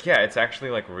it's like, yeah, it's actually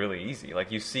like really easy.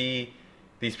 Like you see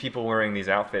these people wearing these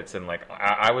outfits, and like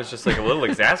I was just like a little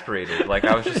exasperated. Like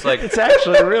I was just like, it's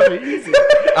actually really easy.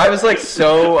 I was like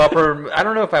so upper. I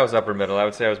don't know if I was upper middle. I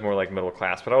would say I was more like middle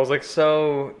class. But I was like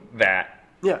so that.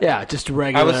 Yeah, just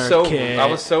regular kid. I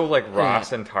was so like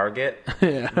Ross and Target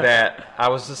that I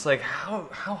was just like, how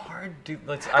hard do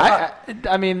let's.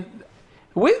 I mean,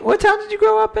 what town did you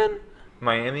grow up in?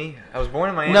 Miami. I was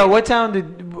born in Miami. No, what town did?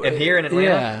 And here in Atlanta.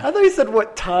 Yeah. I thought you said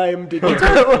what time did you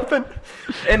grow up in?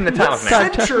 In the town of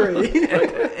century.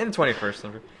 in the 21st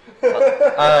century.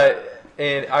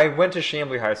 And I went to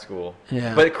Chamblee High School.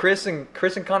 Yeah. But Chris and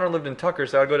Connor lived in Tucker,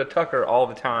 so I'd go to Tucker all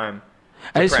the time.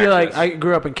 I just feel like I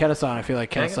grew up in Kennesaw, and I feel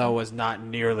like Kennesaw was not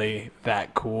nearly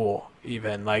that cool.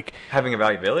 Even like having a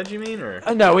Value Village, you mean? Or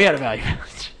no, we had a Value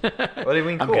Village. What do you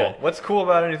mean cool? What's cool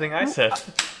about anything I said?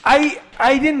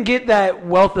 I didn't get that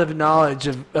wealth of knowledge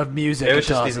of music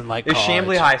until I was in like college. It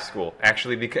was Chamblee High School,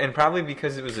 actually, and probably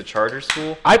because it was a charter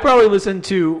school. I probably listened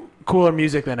to cooler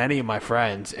music than any of my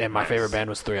friends, and my favorite band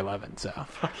was 311. So,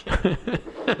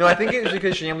 no, I think it was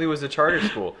because Chamblee was a charter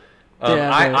school.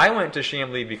 I went to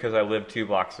Chamblee because I lived 2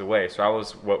 blocks away, so I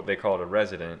was what they called a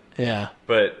resident. Yeah.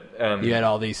 But you had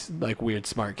all these like weird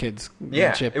smart kids.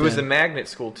 Yeah, it was a magnet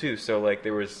school too, so like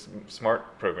there was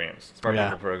smart programs,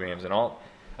 people programs, and all.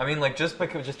 I mean, like just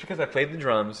because I played the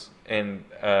drums and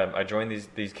I joined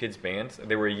these kids' bands,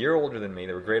 they were a year older than me,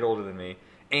 they were a grade older than me,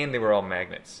 and they were all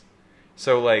magnets.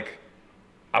 So like,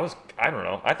 I don't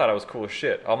know, I thought I was cool as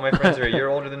shit. All my friends are a year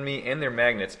older than me, and they're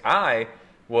magnets. I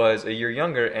was a year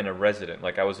younger and a resident.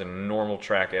 Like I was a normal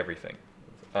track everything.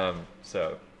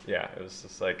 So yeah, it was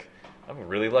just like I'm a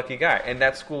really lucky guy. And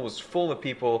that school was full of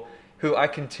people who I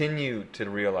continue to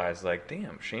realize like,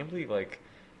 damn, Chamblee, like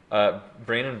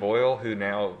Brandon Boyle, who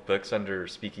now books under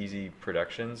Speakeasy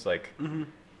Productions, like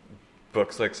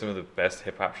books like some of the best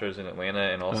hip hop shows in Atlanta,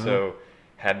 and also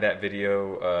had that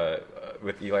video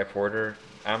with Eli Porter.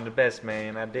 I'm the best,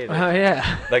 man. I did it. Oh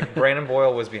yeah. Like Brandon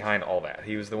Boyle was behind all that.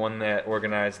 He was the one that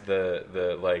organized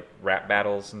the like rap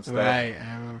battles and stuff. Right.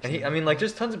 I mean, like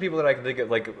just tons of people that I can think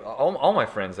of. Like all my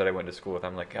friends that I went to school with.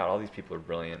 I'm like, God, all these people are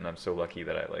brilliant, and I'm so lucky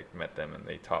that I like met them and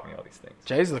they taught me all these things.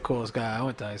 Jay's the coolest guy I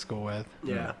went to high school with.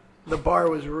 Yeah. The bar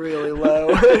was really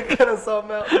low. Kennesaw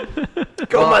Mountain.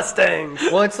 Go Mustangs!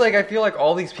 Well, it's like I feel like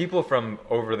all these people from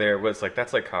over there was like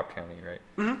that's like Cobb County, right?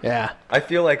 Mm-hmm. Yeah. I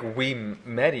feel like we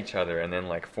met each other and then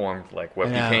like formed like what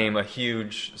became a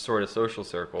huge sort of social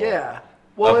circle. Yeah.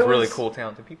 Well, of really cool,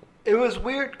 talented people. It was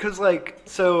weird because like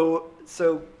so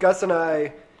Gus and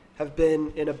I have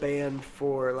been in a band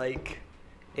for like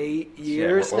 8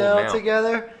 years now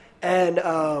together,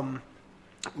 and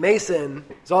Mason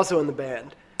is also in the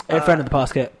band. And friend of the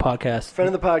podcast.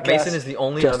 Friend of the podcast. Mason is the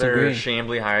only Justin other Green.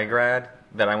 Chamblee High grad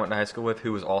that I went to high school with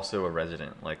who was also a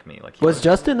resident like me. Like was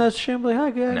Justin a Chamblee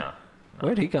High guy? No.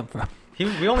 Where'd he come from?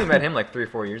 We only met him like 3 or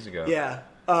 4 years ago. Yeah.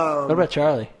 What about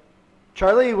Charlie?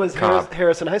 Charlie was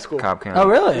Harrison High School. Cobb County. Oh,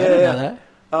 really? Yeah, I didn't know that.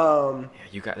 Yeah,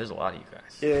 you guys. There's a lot of you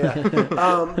guys.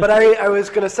 Yeah. But I was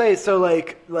gonna say, so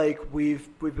like we've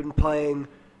been playing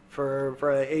for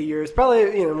 8 years,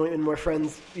 probably, and we're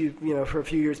friends, for a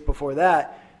few years before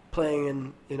that,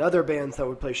 playing in other bands that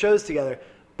would play shows together.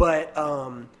 But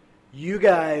you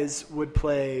guys would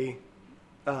play,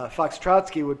 Fox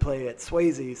Trotsky would play at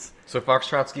Swayze's. So Fox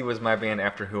Trotsky was my band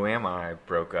after Who Am I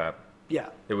broke up. Yeah.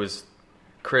 It was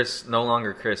Chris, no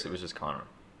longer Chris, it was just Connor.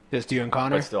 Just you and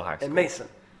Connor? But still high school. And Mason.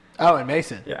 Oh, and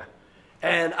Mason. Yeah.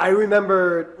 And I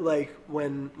remember, like,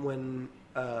 when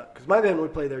because my band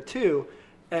would play there too,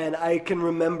 and I can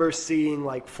remember seeing,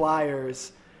 like,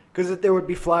 flyers, because there would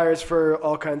be flyers for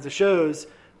all kinds of shows,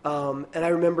 and I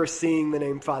remember seeing the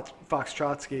name Fox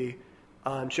Trotsky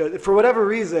on shows. For whatever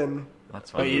reason,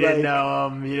 That's funny. But you didn't know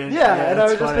him. You didn't. Yeah, and I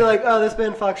would just funny. be like, oh, this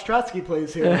band Fox Trotsky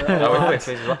plays here.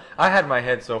 I had my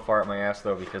head so far up my ass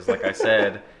though because, like I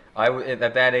said,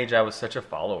 at that age I was such a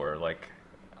follower. Like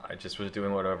I just was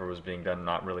doing whatever was being done,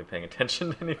 not really paying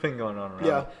attention to anything going on around.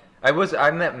 Yeah.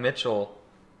 I met Mitchell.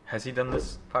 Has he done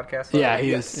this podcast? Yeah,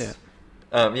 he is.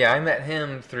 Yeah. I met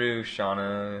him through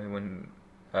Shauna when,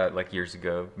 like years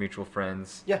ago, mutual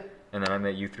friends. Yeah. And then I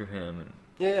met you through him. And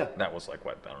Yeah. that was like,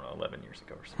 11 years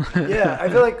ago or something. Yeah, I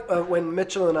feel like when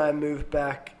Mitchell and I moved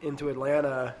back into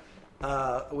Atlanta,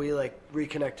 we like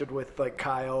reconnected with like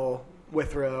Kyle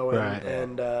Withrow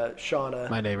and Shauna.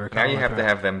 My neighbor. Now you have to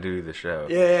have them do the show.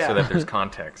 Yeah. So that there's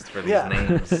context for these Yeah.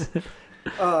 names.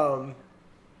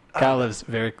 Kyle lives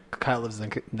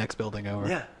the next building over.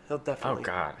 Yeah, he'll definitely. Oh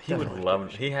God, he would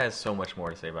love. He has so much more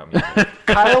to say about music.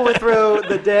 Kyle Withrow,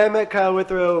 the day I met Kyle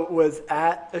Withrow was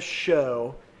at a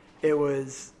show. It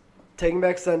was Taking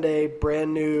Back Sunday,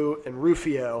 Brand New, and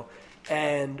Rufio.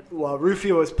 And while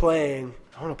Rufio was playing,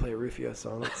 I want to play a Rufio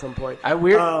song at some point. Yeah,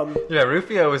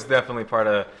 Rufio was definitely part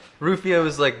of. Rufio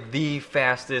is like the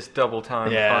fastest double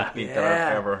time funk beat that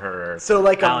I've ever heard. So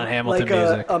like Alan Hamilton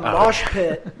music. A mosh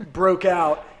pit broke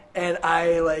out, and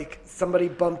somebody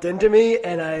bumped into me,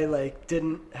 and I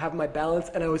didn't have my balance,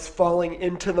 and I was falling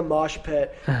into the mosh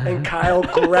pit, and Kyle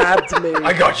grabbed me.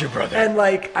 I got you, brother. And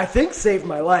I think saved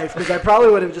my life because I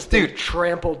probably would have just been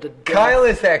trampled to death. Kyle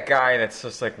is that guy that's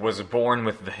just like was born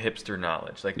with the hipster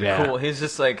knowledge, like the cool. He's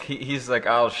just like he's like,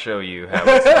 I'll show you how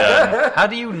it's done. How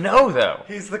do you know though?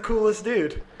 He's the coolest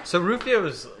dude. So Rufio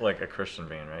is like a Christian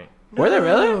band, right? Were they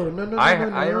really? No. I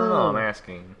don't know. I'm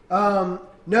asking.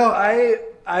 No, I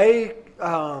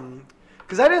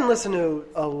because I didn't listen to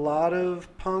a lot of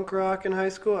punk rock in high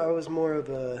school. I was more of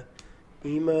a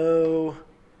emo,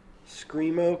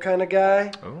 screamo kind of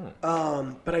guy.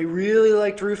 Oh. But I really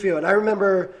liked Rufio, and I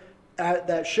remember at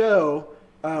that show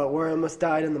where I almost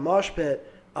died in the mosh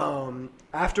pit.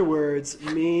 Afterwards,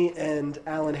 me and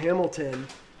Alan Hamilton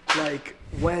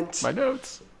went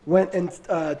and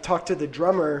talked to the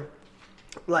drummer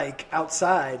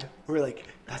outside. We were like,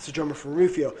 that's the drummer from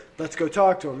Rufio. Let's go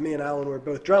talk to him. Me and Alan were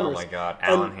both drummers. Oh my God,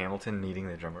 Alan Hamilton needing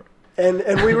the drummer. And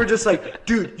we were just like,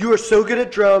 dude, you are so good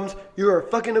at drums. You're a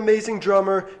fucking amazing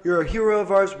drummer. You're a hero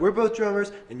of ours. We're both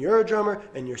drummers, and you're a drummer,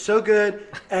 and you're so good.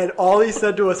 And all he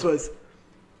said to us was,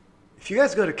 if you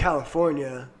guys go to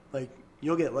California,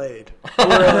 you'll get laid.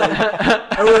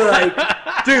 And we're like,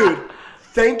 dude,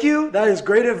 thank you. That is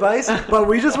great advice. But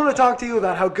we just want to talk to you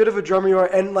about how good of a drummer you are.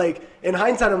 And in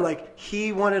hindsight, I'm like,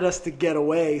 he wanted us to get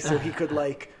away so he could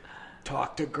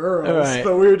talk to girls. Right.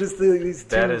 But we were just these two.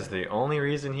 That is the only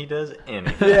reason he does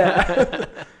anything. Yeah.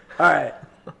 All right.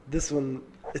 This one,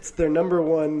 it's their number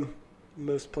one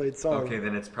most played song. Okay,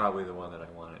 then it's probably the one that I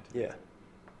wanted. Yeah.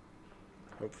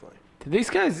 Hopefully. Did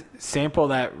these guys sample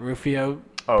that Rufio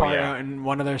part out in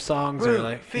one of their songs? I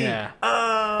couldn't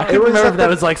remember if that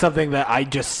was something that I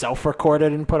just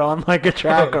self-recorded and put on a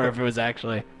track, or if it was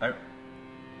actually.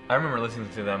 I remember listening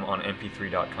to them on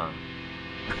mp3.com.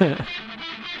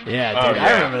 Yeah, dude,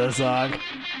 I remember the song.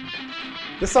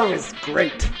 This song is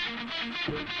great.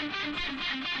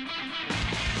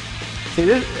 See,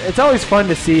 it's always fun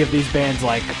to see if these bands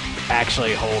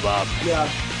actually hold up. Yeah.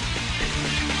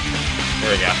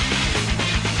 There we go.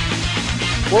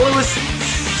 Well, it was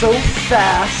so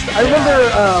fast. I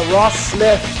remember Ross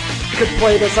Smith could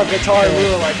play this on guitar, and we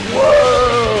were like,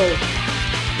 whoa!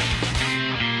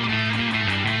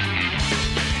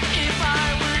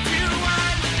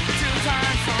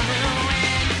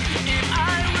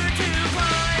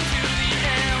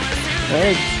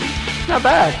 It's not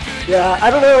bad. Yeah, I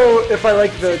don't know if I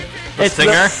like the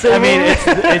singer. singer. I mean,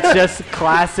 it's just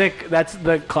classic. That's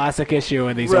the classic issue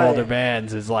in these older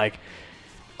bands is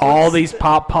all these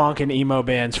pop punk and emo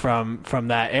bands from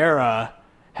that era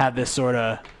had this sort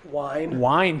of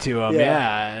whine to them.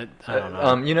 Yeah, I don't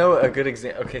know. A good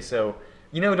example. Okay, so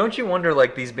don't you wonder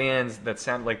these bands that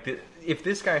sound if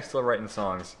this guy's still writing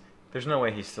songs, there's no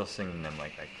way he's still singing them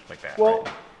like that. Well,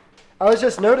 right? I was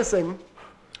just noticing.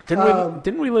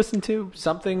 Didn't we listen to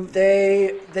something?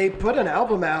 They put an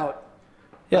album out.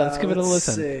 Yeah, let's give it a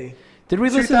listen. See. Did we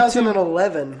listen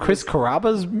 2011. to Chris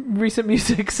Caraba's recent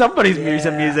music? Somebody's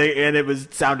recent music, and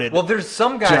it sounded there's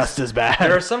some guys just as bad.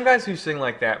 There are some guys who sing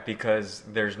like that because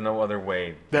there's no other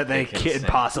way that they could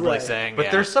possibly sing. But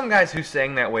there's some guys who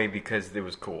sang that way because it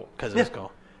was cool. Because it was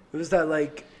cool. It was that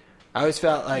I always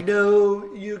felt like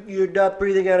no, you're not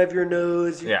breathing out of your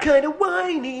nose. You're kind of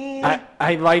whiny.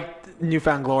 I liked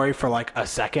Newfound Glory for like a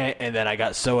second, and then I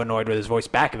got so annoyed with his voice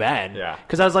back then. Yeah.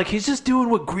 Because I was like, he's just doing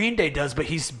what Green Day does, but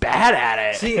he's bad at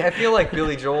it. See, I feel like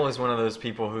Billy Joel is one of those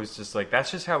people who's just like,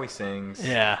 that's just how he sings.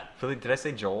 Yeah. Billy, did I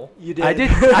say Joel? You did. I did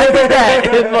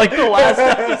that in like the last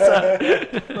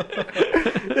episode.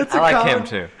 I like him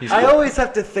too. He's I cool. always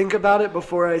have to think about it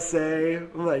before I say,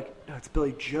 I'm like, no, it's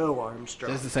Billy Joe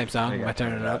Armstrong. Is this the same song? Am I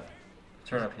turning it up?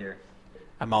 Turn up here.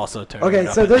 I'm also turning it Okay,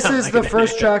 up. so this is the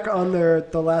first track on the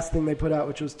last thing they put out,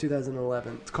 which was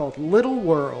 2011. It's called Little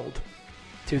World.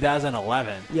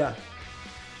 2011. Yeah.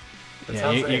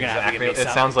 Yeah, you're gonna have to give me It some.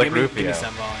 sounds like give me Rufio.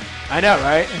 some volume. I know,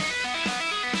 right?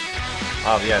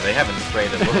 Oh yeah, they haven't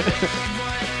sprayed it a little bit.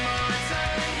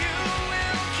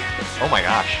 Oh my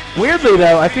gosh. Weirdly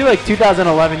though, I feel like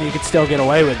 2011 you could still get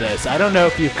away with this. I don't know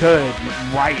if you could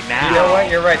right now. You know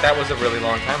what? You're right. That was a really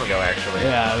long time ago, actually.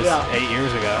 Yeah, it was 8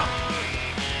 years ago.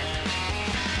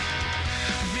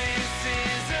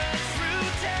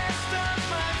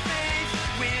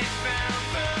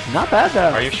 Not bad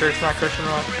though. Are you sure it's not Christian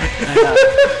rock?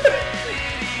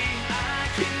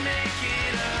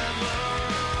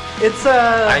 It's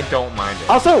I don't mind it.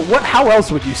 Also, how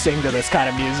else would you sing to this kind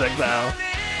of music though?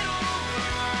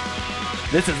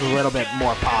 This is a little bit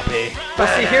more poppy. But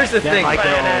see, here's the than thing. like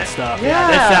the old stuff.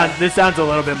 Yeah. This sounds a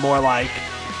little bit more like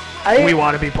we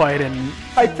want to be played in.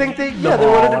 I think they the they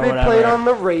wanted to mall be or played whatever. on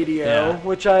the radio, Yeah.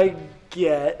 which I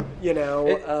get. You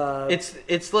know,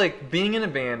 It's like being in a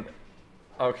band.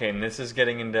 Okay, and this is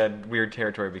getting into weird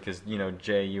territory because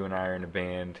Jay, you and I are in a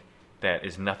band that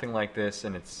is nothing like this,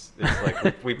 and it's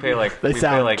like we play like They we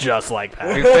sound play like just like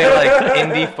that. we play like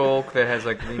indie folk that has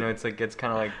like it's like gets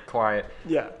kind of like quiet,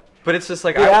 yeah. but it's just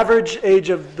like The average age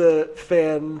of the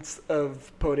fans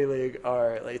of Pony League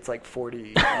are it's like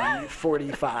 40,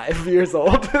 45 years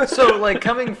old. So like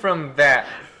coming from that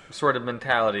sort of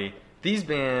mentality, these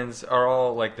bands are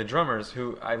all like the drummers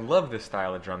who I love this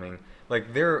style of drumming.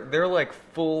 Like they're like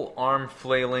full arm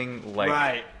flailing, like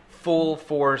Right. full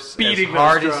force, Beating as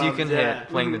hard those as you drums, can yeah. hit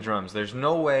playing the drums. There's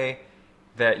no way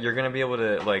that you're gonna be able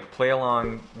to like play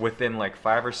along within like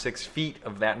 5 or 6 feet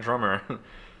of that drummer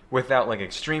without like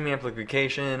extreme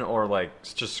amplification or like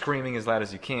just screaming as loud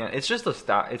as you can. It's just a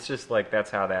style. It's just like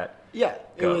that's how that. Yeah,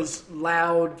 it goes. was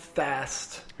loud,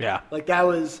 fast. Yeah. Like that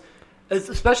was,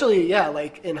 especially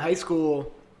like in high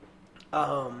school.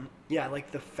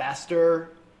 Like the faster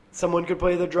someone could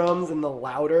play the drums and the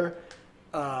louder.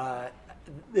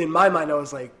 In my mind, I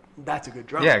was like, "That's a good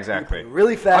drum." Yeah, exactly. You play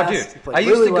really fast. Oh, you dude, play I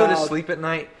used really to go to loud. sleep at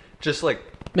night just like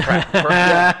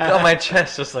on my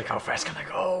chest, just like how fast can I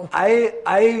go?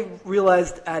 I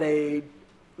realized at a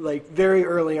very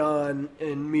early on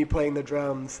in me playing the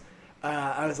drums,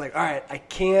 I was like, all right, I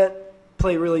can't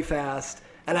play really fast,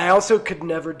 and I also could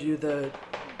never do the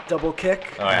double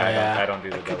kick. Oh yeah, I don't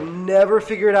do the double. Never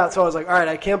figure it out. So I was like, all right,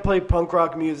 I can't play punk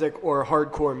rock music or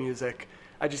hardcore music.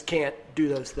 I just can't do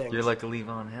those things. You're like a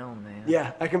Levon Helm, man.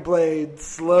 Yeah, I can play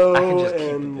slow I can just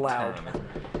keep and it loud. time.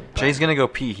 Jay's gonna go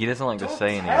pee. He doesn't like to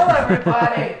say anything. Tell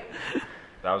everybody.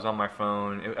 That was on my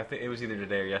phone. I think it was either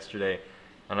today or yesterday,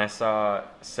 and I saw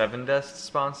Seven Dust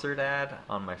sponsored ad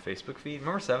on my Facebook feed.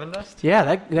 Remember Seven Dust? Yeah,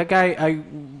 that guy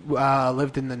I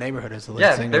lived in the neighborhood as a lead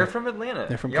Yeah, singer. they're from Atlanta.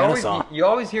 They're from you always, Kennesaw. you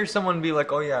always hear someone be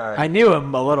like, "Oh yeah." I knew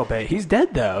him a little bit. He's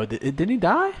dead though. Didn't he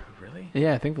die? Really?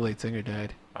 Yeah, I think the lead singer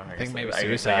died. Oh, I think maybe I guess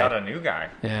suicide. they got a new guy.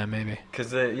 Yeah, maybe.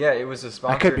 Because it was a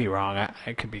sponsored. I could be wrong.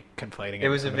 I could be conflating it. It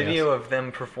with was a somebody video else. of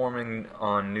them performing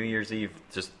on New Year's Eve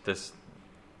just this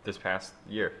past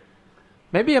year.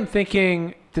 Maybe I'm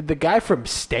thinking, did the guy from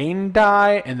Stain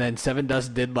die, and then Seven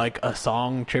Dust did like a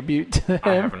song tribute to him?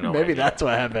 I have no Maybe idea. that's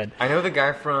what happened. I know the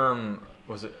guy from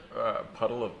was it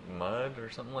Puddle of Mud or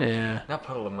something like Yeah. that? Not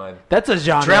Puddle of Mud. That's a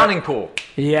genre. Drowning Pool.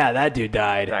 Yeah, that dude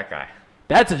died. That guy.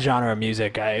 That's a genre of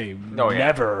music I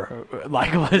never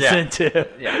listen to.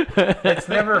 Yeah. It's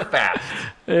never fast.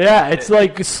 Yeah, it's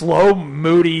like slow,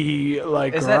 moody,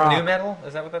 like Is rock. that new metal?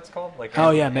 Is that what that's called? Like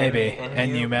Oh yeah, maybe.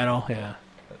 And new metal,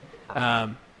 yeah.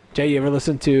 Jay, you ever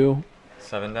listen to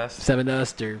Seven Dust? Seven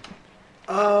Dust or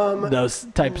those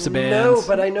types of bands? No,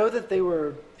 but I know that they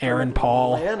were Aaron from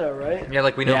Paul. Atlanta, right? Yeah,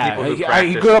 like we know people who he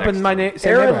practice grew up next in my to him.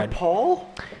 same Aaron neighborhood.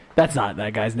 Paul That's not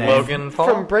that guy's name. Logan Paul?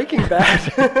 from Breaking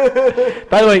Bad.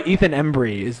 By the way, Ethan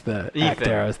Embry is the Ethan.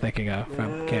 actor I was thinking of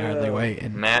from Can't Hardly Wait.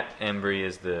 And Matt Embry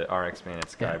is the RX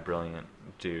Bandits guy. Yeah. Brilliant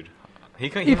dude. He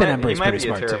Ethan might Embry's be pretty a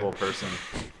smart, terrible too. person.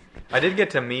 I did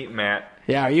get to meet Matt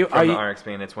yeah, are you? from the RX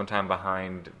Bandits one time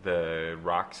behind the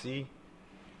Roxy.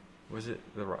 Was it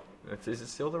the Is it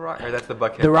still the Roxy? Or that's the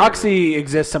Buckhead? The Roxy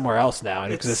exists somewhere else now.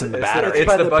 It exists in the Battery. It's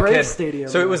by the Braves Buckhead Stadium.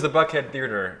 So it was the Buckhead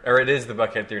Theater, or it is the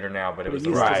Buckhead Theater now, but it was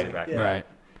the Roxy back then. Right.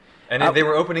 And they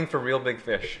were opening for Real Big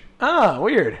Fish. Oh,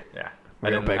 weird. Yeah.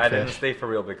 Real Big I didn't Fish. stay for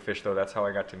Real Big Fish, though. That's how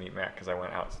I got to meet Matt, because I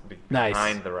went out Nice.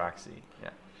 behind the Roxy. Yeah.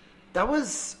 That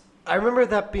was. I remember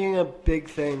that being a big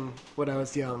thing when I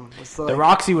was young. It's like, The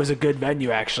Roxy was a good venue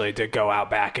actually to go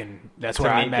out back, and that's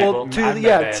where I meet met. people. well, I met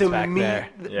bands to back meet. there.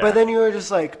 Yeah. But then you were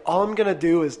just like, all I'm gonna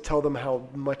do is tell them how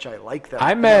much I like them.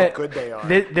 I and met. how good they are.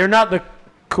 They're not the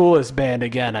coolest band.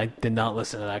 Again, I did not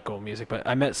listen to that cool music, but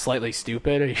I met Slightly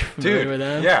Stupid. Are you familiar with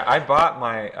them? Yeah, I bought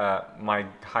my my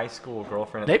high school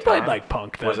girlfriend at They the time. played like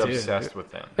punk though was too. obsessed with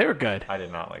them. They were good. I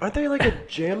did not like Aren't them. they like a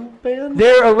jam band?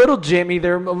 They're a little jammy.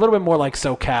 They're a little bit more like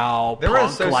SoCal They were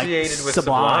punk, associated like with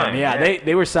Sublime. Sublime, Yeah, yeah.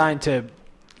 they were signed to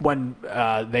when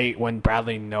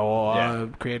Bradley Noah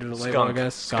created a label, I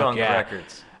guess. Skunk yeah.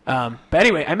 Records. But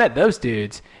anyway, I met those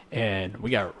dudes, and we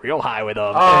got real high with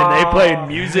them. And they played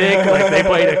music, like they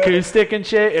played acoustic and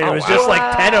shit. And it was just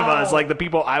like 10 of us, like the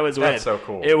people I was with. That's so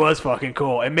cool. It was fucking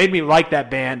cool. It made me like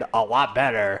that band a lot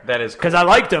better. That is cool. Because I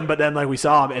liked them, but then like we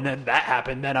saw them, and then that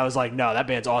happened. Then I was like, no, that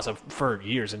band's awesome for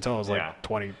years until I was Yeah. like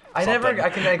 20. I could Before never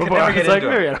I get was like, into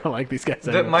maybe it. I don't like these guys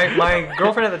The, anymore. my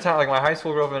girlfriend at the time, like my high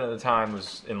school girlfriend at the time,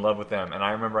 was in love with them, and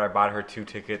I remember I bought her 2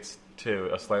 tickets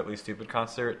to a Slightly Stupid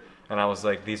concert, and I was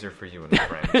like, "These are for you and your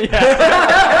friends."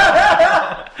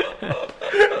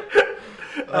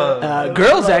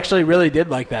 Girls actually really did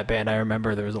like that band. I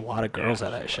remember there was a lot of girls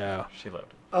at that show. She loved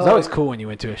it. It was always cool when you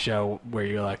went to a show where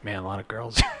you're like, man, a lot of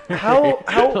girls. How like,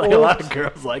 a lot old? of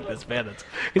girls like this band.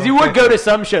 Because you would go to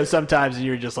some shows sometimes and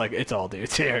you're just like, it's all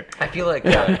dudes here. I feel like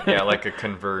yeah, like a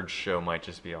Converge show might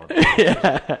just be all.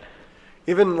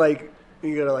 Even like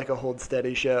you go to like a Hold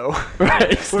Steady show,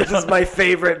 Right. which is my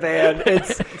favorite band.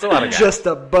 It's a lot of guys. just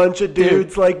a bunch of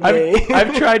dudes like me.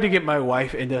 I've tried to get my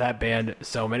wife into that band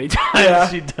so many times. Yeah.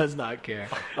 She does not care.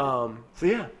 So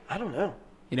yeah, I don't know.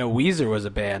 You know, Weezer was a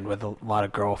band with a lot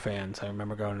of girl fans. I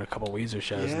remember going to a couple Weezer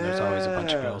shows, and there's always a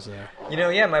bunch of Yeah. girls there. You know,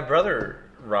 yeah, my brother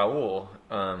Raul,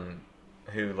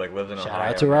 who like lives in Ohio. Shout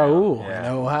out to now, Raul yeah.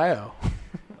 in Ohio.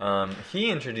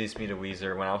 He introduced me to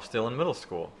Weezer when I was still in middle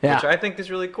school, Yeah. which I think is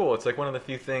really cool. It's like one of the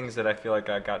few things that I feel like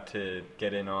I got to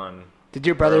get in on. Did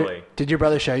your brother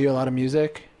early. show you a lot of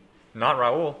music? Not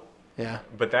Raul, Yeah.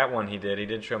 but that one he did. He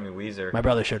did show me Weezer. My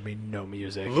brother showed me no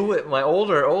music. Louis, my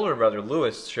older brother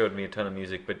Louis showed me a ton of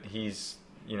music, but he's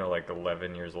like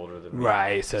 11 years older than me.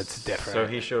 Right, so it's different. So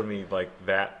he showed me like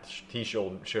that. He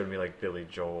showed me like Billy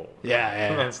Joel.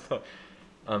 Yeah. and stuff.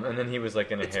 And then he was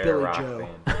like in a hair Billy rock Joe.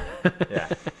 band. Yeah.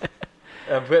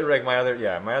 But like my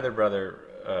other brother,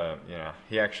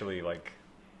 he actually like,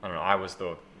 I don't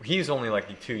know. He's only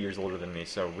like 2 years older than me,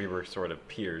 so we were sort of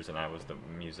peers, and I was the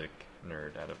music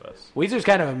nerd out of us. Weezer's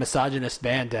kind of a misogynist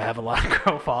band to have a lot of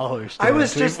girl followers. I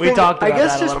was just we thinking, talked about I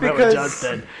guess that a just little bit with because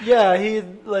Justin. yeah, he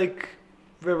like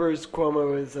Rivers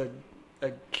Cuomo is a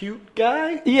cute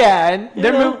guy. Yeah, and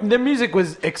know? their music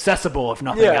was accessible, if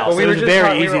nothing Yeah. else. Well, we It were was just very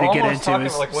talking- we easy were to get almost into. talking It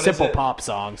was like, what is simple it- pop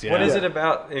songs. What is Yeah. it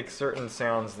about like certain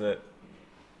sounds that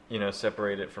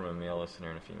separate it from a male listener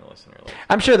and a female listener? Like,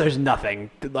 I'm sure there's nothing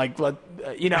I'm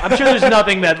sure there's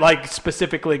nothing that like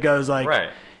specifically goes like, Right.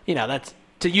 That's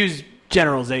to use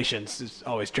generalizations is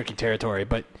always tricky territory.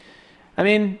 But I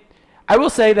mean, I will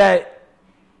say that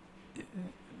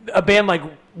a band like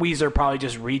Weezer probably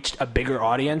just reached a bigger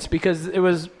audience because it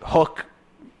was hook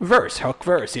verse. It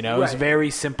was Right. very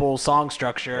simple song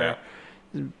structure.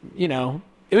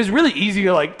 It was really easy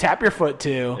to like tap your foot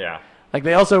to. Yeah. Like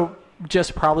they also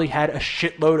just probably had a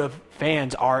shitload of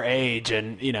fans our age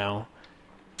and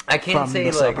I can't from say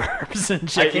the like suburbs and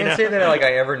shit. I can't say that like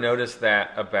I ever noticed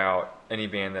that about any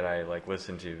band that I like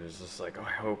listen to. It's just like, oh,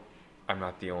 I hope I'm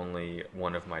not the only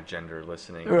one of my gender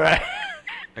listening. Right.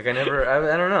 Like I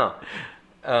don't know.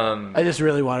 I just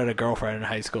really wanted a girlfriend in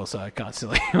high school, so I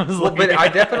constantly was Well, like, but I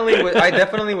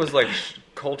definitely was like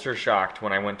culture shocked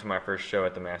when I went to my first show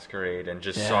at the Masquerade and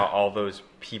just saw all those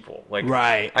people. Like,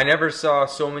 Right. I never saw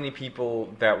so many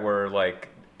people that were like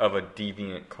of a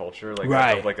deviant culture, like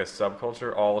Right. of like a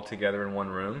subculture, all together in one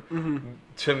room. Mm-hmm.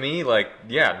 To me, like,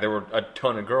 yeah, there were a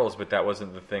ton of girls, but that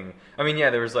wasn't the thing. I mean, yeah,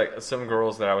 there was like some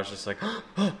girls that I was just like,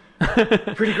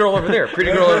 pretty girl over there,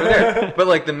 pretty girl over there. But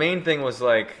like the main thing was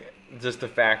like just the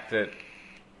fact that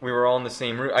we were all in the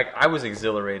same room. Like, I was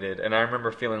exhilarated, and I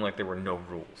remember feeling like there were no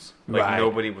rules. Like, Right.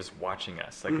 nobody was watching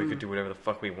us. Like, we could do whatever the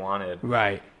fuck we wanted.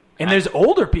 right. And there's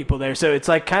older people there, so it's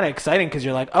like kind of exciting because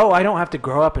you're like, oh, I don't have to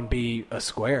grow up and be a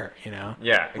square, Yeah,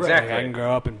 Like, exactly. I can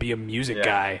grow up and be a music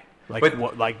guy.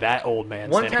 Like that old man.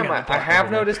 One standing time on the I have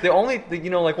platform. noticed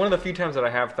like one of the few times that I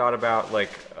have thought about like,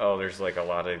 oh, there's like a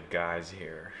lot of guys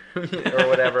here or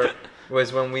whatever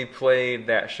was when we played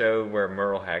that show where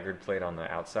Merle Haggard played on the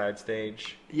outside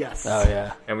stage. Yes. Oh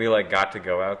yeah. And we like got to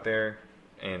go out there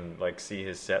and like see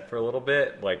his set for a little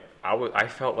bit. Like I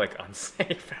felt like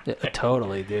unsafe. Yeah,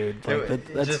 totally, dude.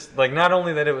 Like, that's just like not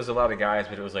only that it was a lot of guys,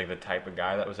 but it was like the type of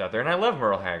guy that was out there. And I love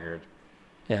Merle Haggard,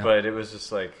 yeah. but it was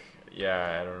just like,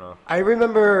 yeah, I don't know. I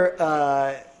remember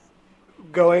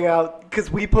going out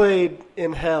because we played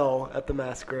in Hell at the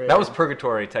Masquerade. That was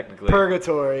Purgatory, technically.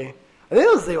 Purgatory. I think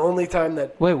it was the only time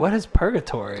that. Wait, what is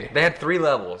purgatory? They had 3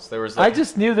 levels. There was. I Like,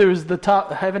 just knew there was the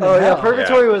top heaven and Oh hell. yeah,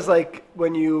 Purgatory was like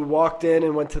when you walked in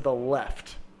and went to the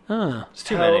left. Huh. It's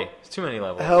too Hell- many. It's too many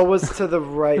levels. Hell was to the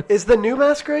right. Is the new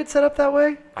Masquerade set up that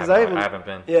way? I I haven't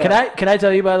been. Yeah. Can I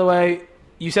tell you, by the way,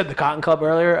 you said the Cotton Club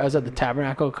earlier. I was at the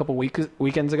Tabernacle a couple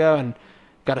weekends ago and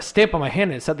got a stamp on my hand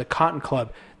and it said the Cotton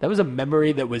Club. That was a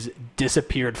memory that was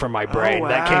disappeared from my brain.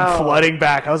 That wow. came flooding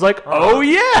back. I was like, oh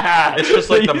yeah. It's just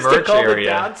like They the used to merch call it area.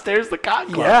 downstairs, the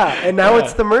Cotton Club. Yeah, and now Yeah.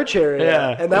 it's the merch area. Yeah,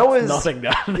 and that it's was nothing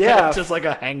done. Yeah. It's just like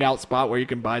a hangout spot where you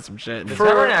can buy some shit. The For-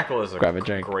 Tabernacle is a Grab a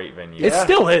drink. great venue. It Yeah.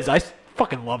 still is. I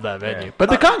fucking love that venue. Yeah. But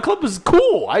the Cotton Club was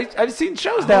cool. I've seen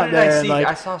shows Who down did there. I and, see? like,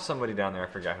 I saw somebody down there. I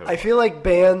forgot who. I feel like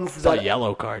bands saw a that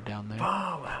yellow card down there. Oh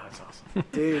wow, that's awesome.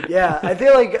 dude, yeah, I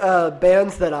feel like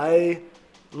bands that I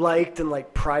liked and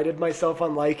like prided myself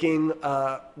on liking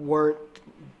weren't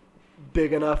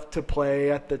big enough to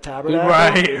play at the Tabernacle.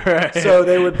 Right. So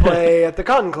they would play at the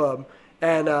Cotton Club.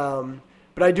 And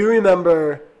but I do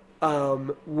remember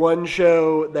one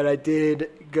show that I did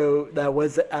go that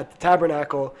was at the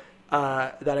Tabernacle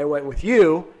that I went with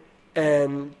you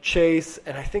and Chase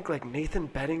and I think like Nathan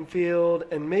Bedingfield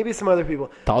and maybe some other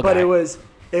people. Tall but guy. it was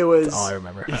That's all I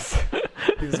remember.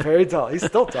 he was very tall. He's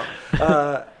still tall,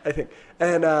 I think.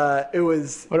 And it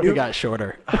was. What if he got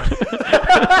shorter?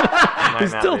 Might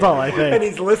He's not still be. tall, I And think.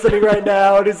 he's listening right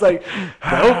now, and he's like,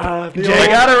 Nope. the Jay old-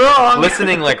 got it wrong.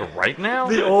 Listening like right now.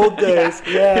 the old days.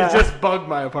 Yeah. He just bugged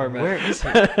my apartment. Where is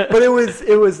he? But it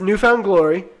was Newfound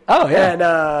Glory. Oh, yeah.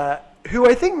 And who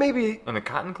I think maybe In the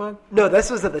Cotton Club? no, this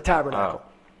was at the Tabernacle.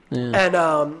 Oh.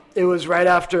 And it was right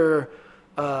after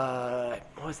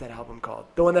what was that album called?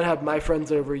 The one that had My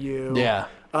Friends Over You. Yeah.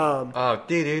 Oh,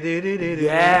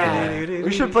 Yeah.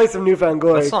 We should play some Newfound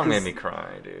Glory. That song 'cause- made me cry,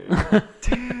 dude.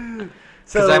 Dude.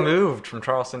 Because So, I moved from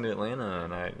Charleston to Atlanta,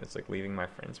 and it's like leaving my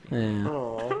friends behind.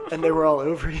 Aw, and they were all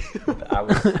over you. I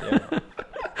was.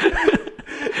 Yeah.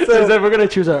 So then we're going to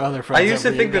choose our other friends. I used to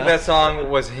over think you that guys. that song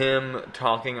was him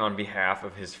talking on behalf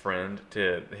of his friend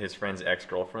to his friend's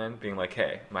ex-girlfriend, being like,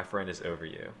 "Hey, my friend is over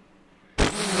you."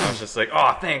 I was just like,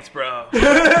 "Oh, thanks, bro.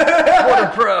 What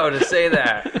a pro to say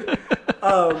that."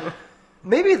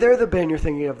 Maybe they're the band you're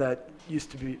thinking of that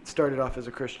used to be started off as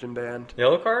a Christian band.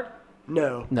 Yellow Card?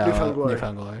 No, No, Newfound Glory.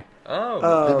 Newfound Glory.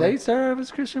 Oh, Did they start off as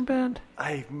a Christian band?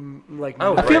 I'm like.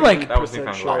 Oh, I feel right. like that was 90%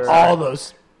 Newfound sure. Glory. all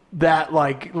those, that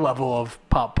like level of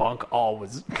pop punk, all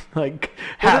was like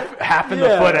half in the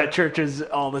yeah. foot at churches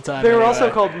all the time. They were anyway.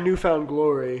 also called Newfound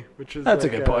Glory, which is That's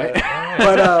like, a good point.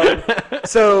 But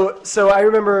so I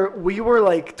remember we were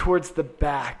like towards the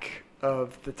back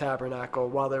of the Tabernacle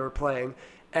while they were playing,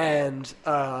 and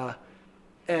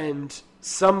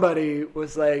somebody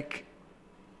was like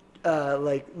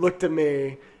looked at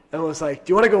me and was like,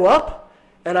 "Do you want to go up?"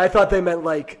 And I thought they meant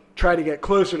like try to get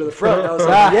closer to the front. And I was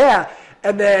like, "Yeah."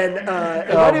 And then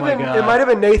it might have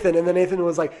been Nathan, and then Nathan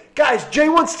was like, "Guys, Jay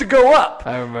wants to go up."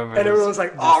 I remember. And everyone was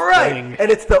like, "All right!"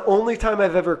 And it's the only time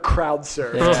I've ever crowd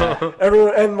surfed. Yeah.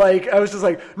 Everyone and like I was just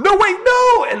like, "No, wait,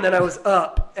 no!" And then I was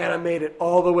up, and I made it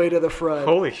all the way to the front.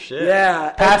 Holy shit. Yeah,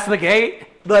 Past the gate.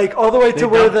 like all the way to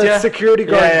where dumped the ya? security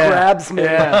guard Yeah, yeah. grabs me.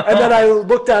 Yeah. And then I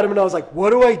looked at him and I was like, "What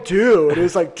do I do?" And he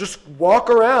was like, "Just walk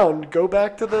around, go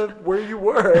back to the where you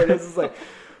were." And it's just like,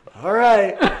 all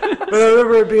right. But I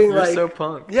remember it being You're like, so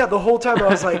punk. yeah, the whole time I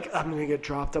was like, I'm gonna get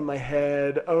dropped on my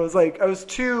head. I was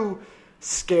too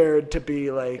scared to be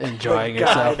like Enjoying the guy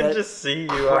yourself. I can that- just see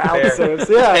you up crowd there, surfs,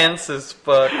 yeah. tense as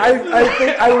fuck. I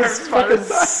think I was fucking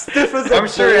stiff as a I'm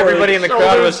sure board. everybody in the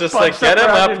crowd was just like, Shoulders "Get him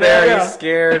punched up around there, your neck. he's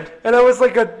scared." And I was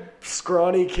like a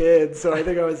scrawny kid, so I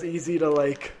think I was easy to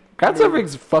like. Crowd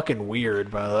surfing's fucking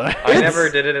weird, by the way. I never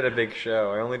did it at a big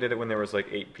show. I only did it when there was like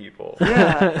 8 people.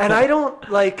 Yeah, and I don't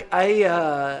like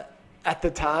at the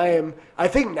time. I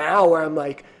think now where I'm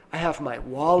like. I have my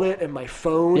wallet and my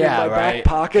phone in Yeah, my back right.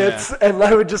 pockets, and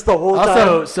I would just the whole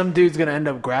Also, time. some dude's gonna end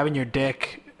up grabbing your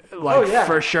dick, like Oh, yeah.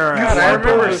 for sure. You at God, I Yeah. one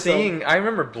remember point. I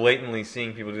remember blatantly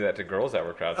seeing people do that to girls that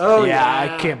were crowd Oh, surfing. Yeah,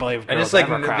 yeah. I can't believe. And girls just like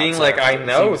ever crowd being surf. like, I It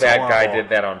know seems that guy horrible. did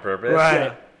that on purpose.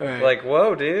 Right. Yeah. Right. Like,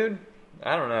 whoa, dude.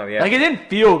 I don't know. Yeah. Like, it didn't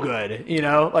feel good, you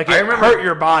know? Like, it hurt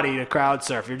your body to crowd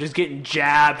surf. You're just getting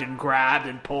jabbed and grabbed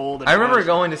and pulled. And I remember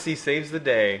going to see Saves the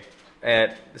Day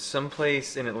at some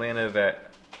place in Atlanta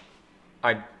that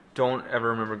I don't ever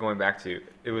remember going back to.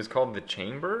 It was called The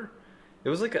Chamber. It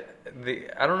was like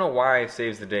I don't know why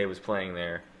Saves the Day was playing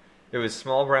there. It was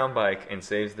Small Brown Bike and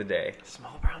Saves the Day.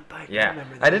 Small Brown Bike. Yeah. I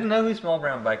remember that. I didn't know who Small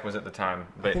Brown Bike was at the time,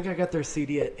 but I think I got their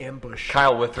CD at Ambush.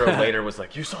 Kyle Withrow later was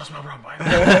like, "You saw Small Brown Bike."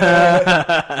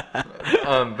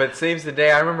 But Saves the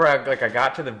Day. I remember I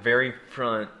got to the very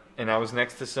front and I was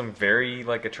next to some very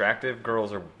like attractive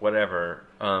girls or whatever.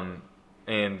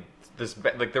 And this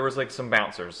there was like some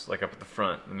bouncers like up at the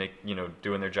front and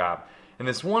doing their job. And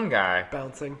this one guy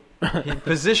bouncing. He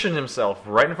positioned himself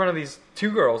right in front of these two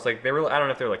girls. Like they were, I don't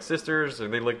know if they're like sisters or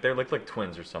they looked like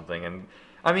twins or something. And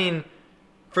I mean,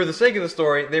 for the sake of the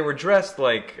story, they were dressed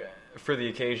like for the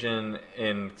occasion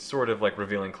in sort of like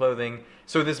revealing clothing.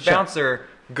 So this bouncer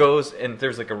goes and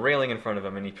there's like a railing in front of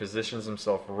him, and he positions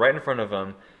himself right in front of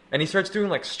him, and he starts doing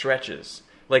like stretches,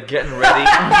 like getting ready,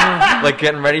 like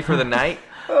getting ready for the night.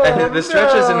 And the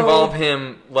stretches involve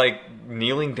him like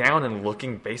kneeling down and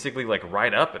looking basically like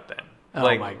right up at them.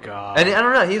 Oh my god! And I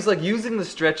don't know. He's like using the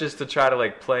stretches to try to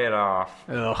like play it off.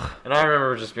 Ugh. And I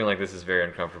remember just being like, "This is very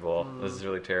uncomfortable. This is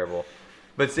really terrible."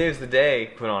 But Saves the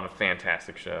Day put on a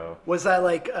fantastic show. Was that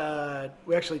like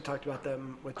we actually talked about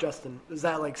them with Justin? Was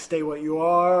that like Stay What You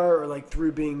Are or like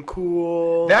Through Being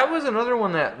Cool? That was another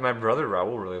one that my brother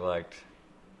Raul really liked.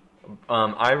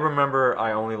 I remember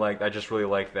I just really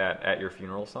liked that At Your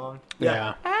Funeral song.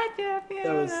 Yeah.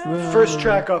 That was the first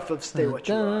track off of Stay What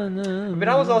You Are. But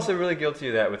I was also really guilty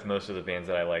of that with most of the bands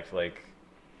that I liked. Like,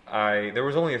 there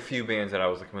was only a few bands that I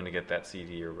was like, going to get that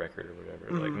CD or record or whatever.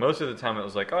 Mm-hmm. Like most of the time, it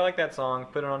was like, "Oh, I like that song.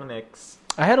 Put it on the mix."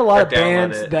 I had a lot of download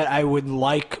bands it. that I would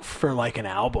like for like an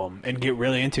album and get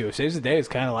really into. Saves the Day is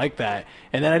kind of like that,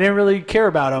 and then I didn't really care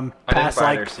about them past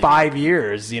buy their like CD. 5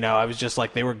 years. I was just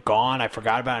like they were gone. I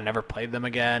forgot about it. I never played them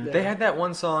again. They had that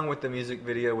one song with the music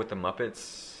video with the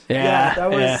Muppets. Yeah, that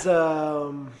was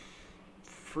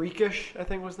Freakish, I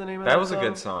think was the name of that. That was a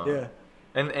good song. Yeah.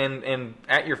 And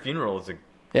At Your Funeral is a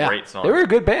yeah. great song. They were a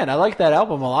good band. I liked that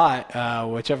album a lot.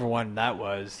 Whichever one that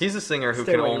was. He's a singer who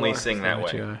Stay can What You only Are. sing that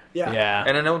way. Yeah. Yeah.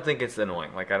 And I don't think it's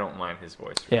annoying. Like, I don't mind his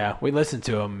voice. Yeah, we listened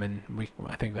to him, and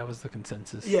I think that was the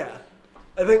consensus. Yeah.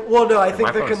 I think the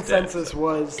My phone's consensus dead,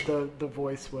 was the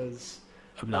voice was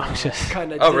Obnoxious.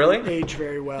 kind of Oh, really? age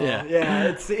very well. Yeah. Yeah,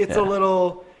 it's a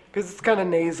little, because it's kind of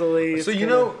nasally. So it's you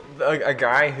kinda- know a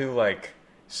guy who like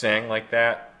sang like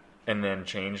that and then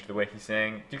changed the way he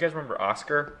sang? Do you guys remember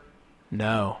Oscar?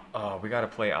 No. Oh, we got to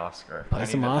play Oscar. Play I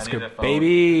need some a- I Oscar, need a phone.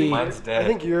 baby. Mine's dead. I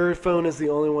think your phone is the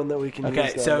only one that we can use.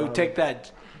 Okay, that so on. take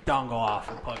that dongle off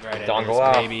and plug right in. Dongle this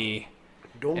off. baby.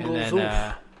 Don't And go then,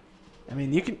 so- I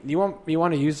mean, you want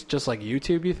to use just like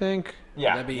YouTube? You think?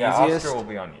 yeah, That'd be yeah, easiest. Oscar will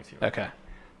be on YouTube. Okay.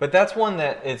 But that's one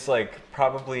that it's like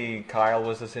probably Kyle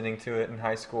was listening to it in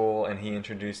high school, and he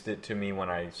introduced it to me when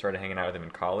I started hanging out with him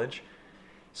in college.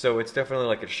 So it's definitely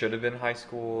like it should have been high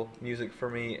school music for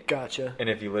me. Gotcha. And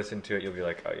if you listen to it, you'll be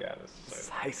like, oh yeah, this It's is.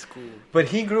 high school. But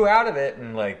he grew out of it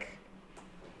and like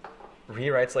he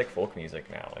writes like folk music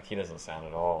now. Like he doesn't sound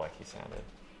at all like he sounded.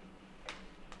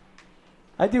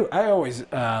 I always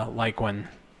like when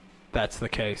that's the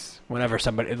case. Whenever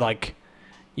somebody like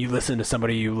you listen to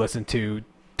somebody you listened to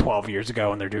 12 years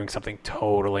ago and they're doing something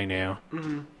totally new.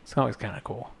 Mm-hmm. It's always kind of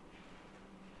cool.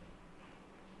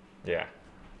 Yeah.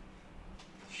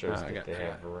 Shows I that got they that.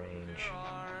 have range.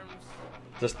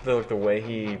 Just the way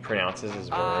he pronounces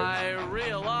his words.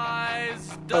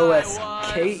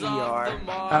 OSKER.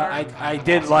 I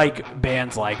did like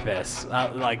bands like this,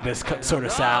 like this sort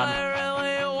of sound.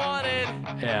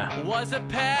 Yeah. Was a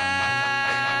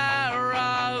pair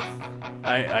of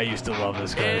I used to love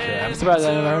this kind of shit. I'm surprised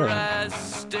I never heard of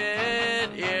it. interested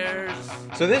ears.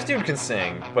 So this dude can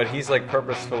sing, but he's like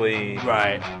purposefully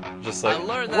Right. just like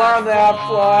learned learn that that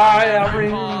fly, from every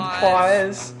Pies.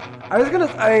 flies. I was gonna,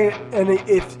 and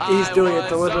if he's doing it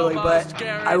deliberately, but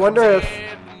I wonder if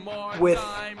with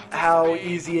how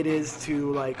easy it is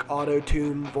to like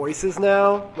auto-tune voices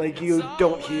now, like you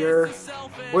don't hear,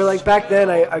 where like back then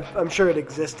I'm sure it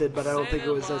existed, but I don't think it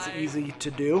was as easy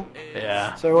to do.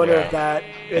 Yeah. So I wonder Yeah. if that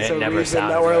is It a never reason that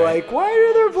sounded we're right. like, why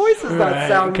do their voices not Right,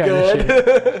 sound kinda good?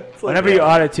 It's like, Whenever you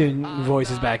auto-tune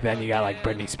voices back then, you got like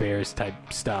Britney Spears type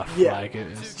stuff. Yeah. Like it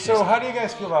was So how do you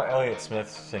guys feel about Elliott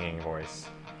Smith's singing voice?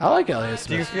 I like Elliott Do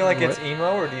Smith. you feel like it's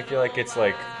emo, or do you feel like it's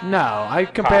like No, I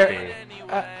compare.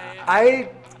 poppy? I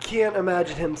can't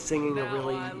imagine him singing a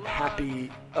really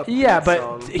happy, upbeat Yeah, but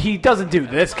song. he doesn't do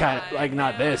this kind of like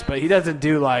not this, but he doesn't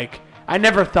do like I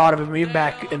never thought of him even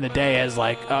back in the day as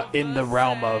like in the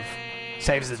realm of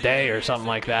Saves the Day or something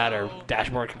like that, or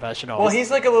Dashboard Confessional. Well,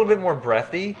 he's like a little bit more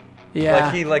breathy. Yeah.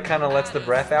 Like he like kind of lets the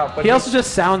breath out, but he also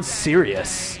just sounds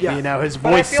serious. Yeah. You know, his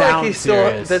but I voice feel sounds like he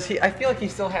still serious. I feel like he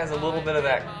still has a little bit of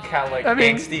that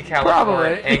angsty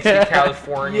probably. California,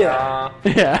 California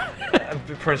yeah.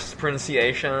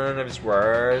 pronunciation of his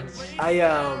words.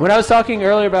 When I was talking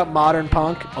earlier about modern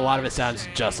punk, a lot of it sounds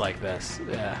just like this.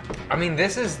 Yeah. I mean,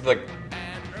 this is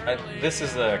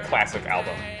a classic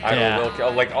album.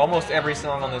 Like almost every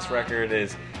song on this record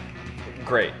is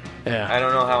great. Yeah. I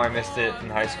don't know how I missed it in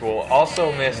high school.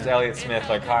 Also missed Elliott Smith.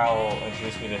 Like Kyle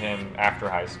introduced me to him after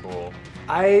high school.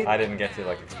 I didn't get to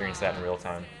like experience that in real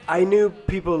time. I knew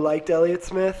people liked Elliott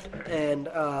Smith, and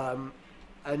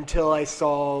until I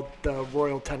saw the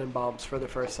Royal Tenenbaums for the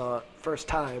first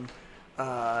time,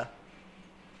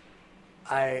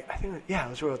 I think it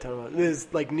was Royal Tenenbaums. It was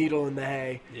like Needle in the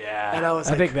Hay. Yeah. And I was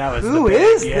I like, think that was who the big,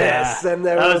 is yeah. this? And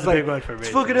there that was the like, big one for me. It's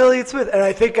fucking Elliott Smith. And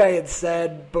I think I had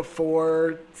said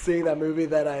before seeing that movie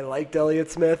that I liked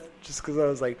Elliott Smith, just because I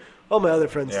was like, well, my other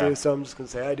friends do, so I'm just going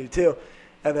to say I do too.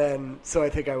 And then, so I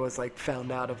think I was like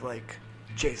found out of like,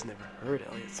 Jay's never heard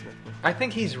Elliott Smith before. I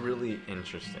think he's really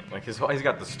interesting. Like he's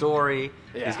got the story,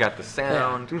 he's got the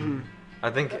sound. Yeah. Mm-hmm. I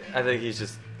think he's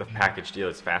just the package deal.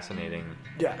 It's fascinating.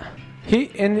 Yeah.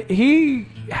 He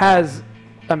has,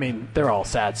 I mean, they're all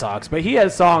sad songs, but he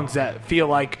has songs that feel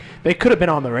like they could have been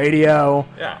on the radio.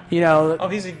 Yeah. You know. Oh,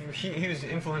 he was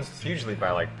influenced hugely by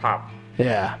like pop.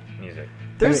 Yeah. Music.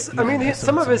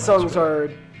 Some of his songs are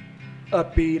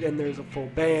upbeat, and there's a full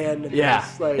band. And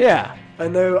there's, like, I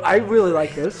know. I really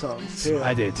like those songs too.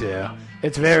 I do too.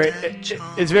 It's very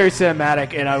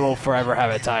cinematic, and I will forever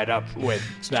have it tied up with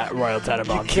that Royal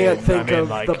Tenenbaums. You can't think I mean, of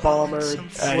like, the bomber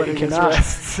slitting his cannot.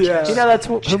 wrists. Yeah. You know that's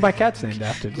who my cat's named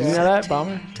after. Do you know that,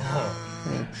 Bomber?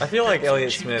 I feel like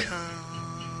Elliott Smith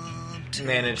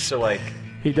managed to like.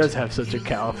 He does have such a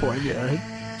California.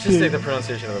 Just say the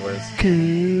pronunciation of the words.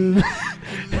 Cool.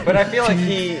 But I feel like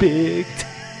Big.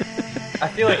 I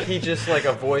feel like he just like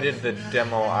avoided the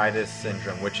demoitis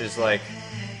syndrome, which is like,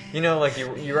 you know, like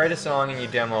you write a song and you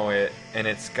demo it, and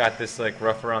it's got this like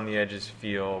rough around the edges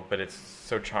feel, but it's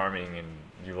so charming and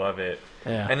you love it.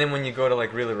 Yeah. And then when you go to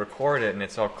like really record it and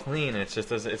it's all clean, and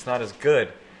it's not as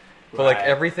good. But like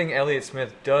everything Elliott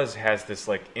Smith does has this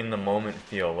like in the moment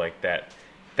feel, like that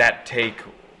take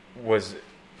was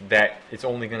that it's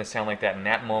only going to sound like that in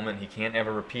that moment. He can't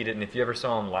ever repeat it. And if you ever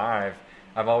saw him live,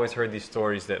 I've always heard these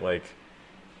stories that like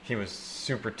he was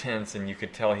super tense, and you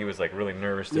could tell he was like really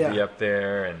nervous to be up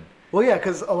there. And well, yeah,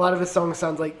 because a lot of his songs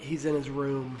sounds like he's in his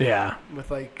room. Yeah, with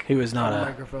like he was not a a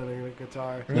microphone and a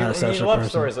guitar. Not a social you love person.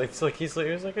 stories like it's like he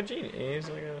was like a genius. He was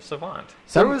like a savant.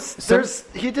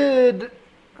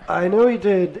 I know he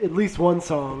did at least one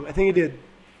song. I think he did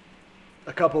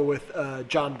a couple with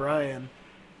John Bryan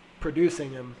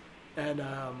producing him, and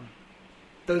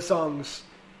those songs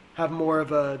have more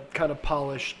of a kind of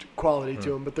polished quality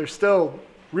to them, but they're still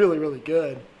really, really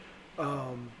good.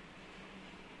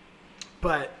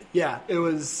 But yeah,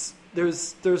 there's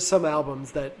some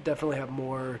albums that definitely have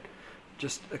more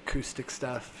just acoustic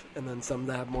stuff, and then some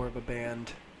that have more of a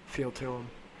band feel to them.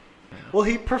 Yeah. Well,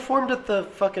 he performed at the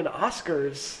fucking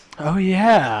Oscars. Oh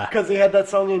yeah, because he had that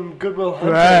song in Good Will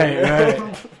Hunting.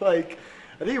 Right. Like,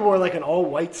 I think he wore like an all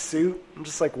white suit and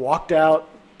just like walked out,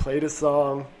 played a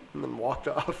song, and then walked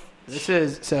off. This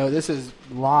is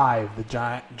live,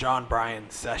 the John Bryan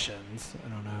sessions. I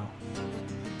don't know.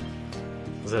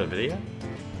 Was it a video?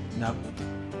 No.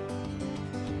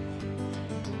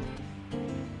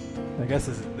 I guess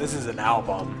this is an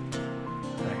album.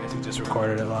 I guess he just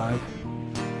recorded it live.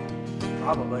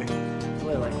 Probably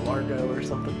like Largo or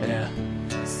something. Yeah.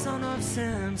 Son of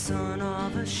Sam, son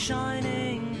of a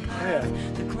shining path.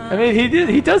 Yeah. I mean,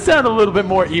 he does sound a little bit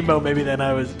more emo maybe than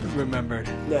I was remembered.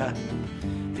 Yeah.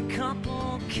 The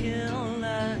couple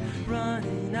killer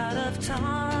running out of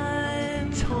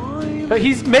time. But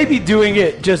he's maybe doing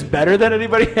it just better than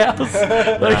anybody else.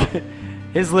 Like,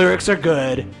 his lyrics are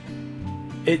good.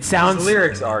 His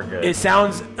lyrics are good. It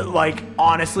sounds like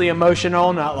honestly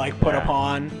emotional, not like put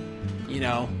upon. You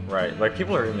know. Right. Like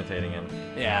people are imitating him.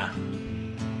 Yeah.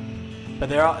 But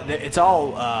it's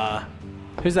all.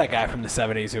 Who's that guy from the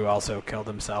 70s who also killed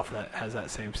himself that has that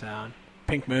same sound?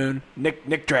 Pink Moon,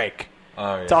 Nick Drake.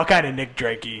 Oh yeah. It's all kind of Nick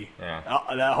Drake-y. Yeah.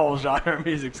 That whole genre of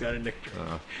music's kind of Nick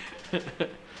Drake.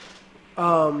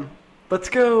 Let's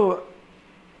go.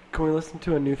 Can we listen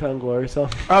to a Newfound Glory song?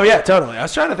 Oh yeah, totally. I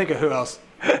was trying to think of who else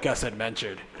Gus had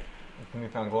mentioned.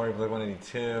 Newfound Glory,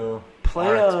 Blink-182, Play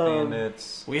RX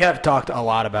Bandits. We have talked a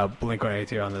lot about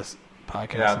Blink-182 on this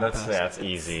podcast. Yeah, that's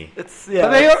easy. It's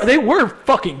But they were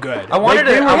fucking good. I wanted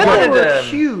they to. were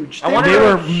huge. I wanted They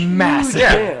to- were massive.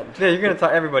 Yeah, you're gonna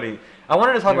talk everybody. I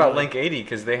wanted to talk about Link 80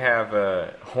 because they have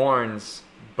horns,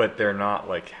 but they're not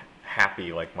like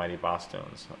happy like Mighty Boss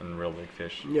Tones and Real Big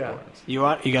Fish. Yeah. Horns.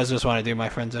 You guys just want to do My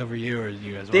Friends Over You, or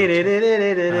you guys want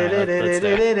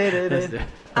to...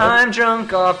 I'm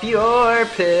drunk off your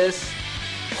piss.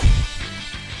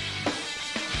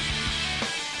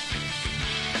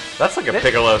 That's like a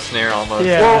piccolo snare almost.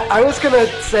 Yeah. Well, I was gonna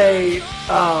say,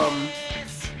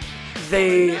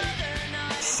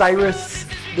 Cyrus,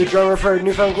 the drummer for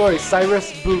Newfound Glory,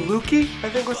 Cyrus Buluki, I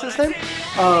think was his name.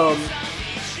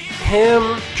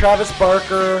 Him, Travis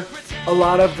Barker, a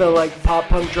lot of the like pop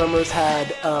punk drummers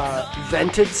had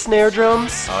vented snare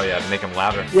drums. Oh yeah, to make them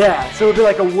louder. Yeah, so it would be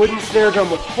like a wooden snare drum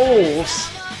with holes.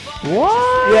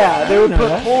 What? Yeah, they would I didn't know put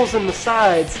that. holes in the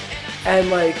sides, and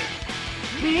like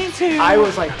Me too. I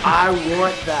was like, I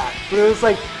want that, but it was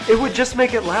like it would just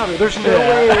make it louder. There's no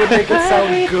way it would make it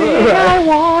sound good. I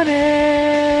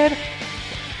wanted.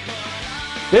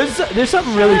 There's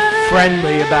something really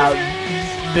friendly about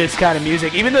this kind of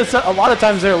music, even though a lot of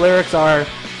times their lyrics are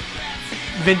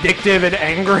vindictive and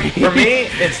angry. For me,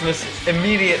 it's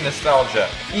immediate nostalgia.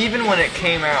 Even when it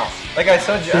came out, like I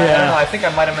told you, I don't know. I think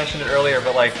I might have mentioned it earlier,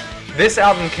 but like this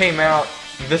album came out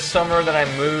this summer that I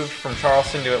moved from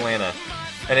Charleston to Atlanta,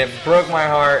 and it broke my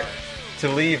heart to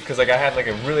leave because like I had like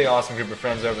a really awesome group of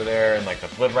friends over there, and like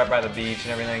lived right by the beach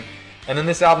and everything. And then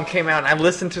this album came out, and I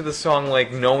listened to the song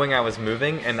like knowing I was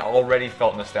moving, and already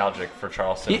felt nostalgic for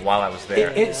Charleston while I was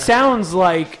there. It sounds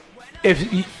like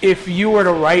if you were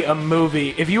to write a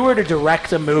movie, if you were to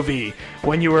direct a movie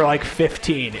when you were like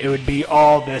 15, it would be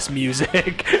all this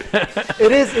music.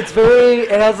 It is. It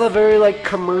has a very like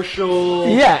commercial,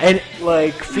 and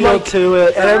like feel to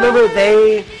it. And I remember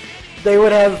they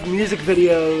would have music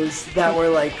videos that were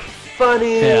like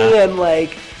funny and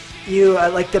like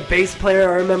like the bass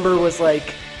player I remember was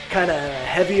like kind of a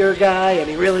heavier guy, and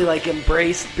he really like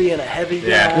embraced being a heavy guy.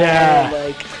 Yeah.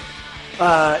 And, like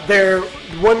their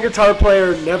one guitar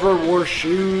player never wore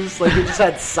shoes. Like he just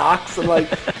had socks, and like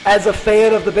as a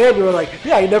fan of the band, you were like,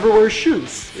 yeah, he never wears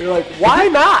shoes. You're like, why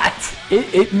not?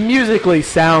 it musically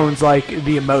sounds like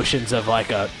the emotions of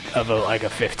like a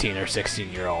 15 or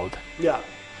 16-year-old. Yeah.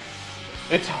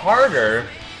 It's harder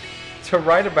to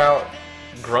write about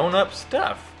grown-up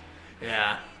stuff.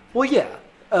 Yeah. Well, yeah.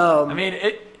 I mean,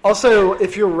 Also,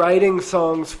 if you're writing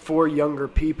songs for younger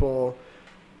people,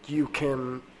 you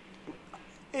can.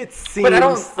 It seems.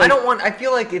 But like, I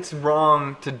feel like it's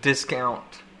wrong to discount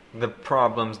the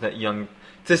problems that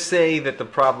to say that the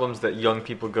problems that young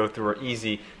people go through are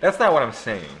easy. That's not what I'm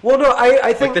saying. Well, no,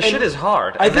 I think Like the shit is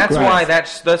hard, I and think-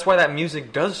 that's why that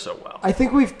music does so well. I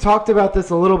think we've talked about this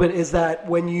a little bit. Is that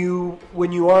when you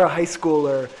are a high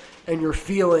schooler and you're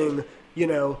feeling,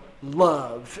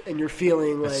 love, and you're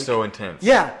feeling like It's so intense.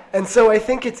 Yeah, and so I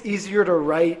think it's easier to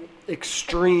write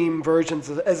extreme versions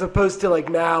as opposed to like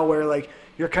now where like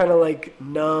you're kind of like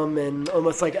numb and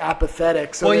almost like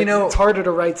apathetic. So Well, it's harder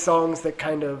to write songs that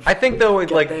kind of I think though,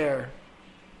 get there.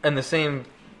 And the same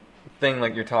thing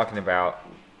like you're talking about,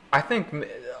 I think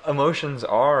emotions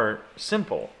are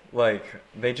simple. Like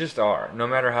they just are, no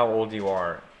matter how old you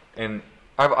are. And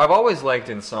I've always liked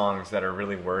in songs that are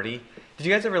really wordy. Did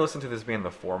you guys ever listen to this band,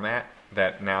 The Format?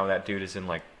 That now that dude is in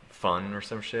like Fun or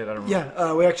some shit. I don't remember.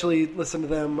 Yeah, we actually listened to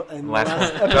them in the Last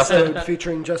last one. episode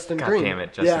featuring Justin God Green. damn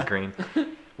it, Justin Green.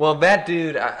 Well, that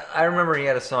dude, I remember he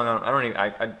had a song on.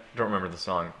 I don't remember the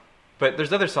song, but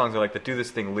there's other songs that do this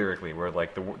thing lyrically, where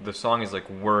like the song is like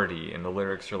wordy and the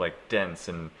lyrics are like dense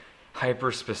and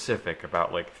hyper specific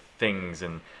about like things,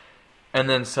 and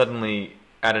then suddenly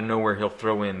out of nowhere he'll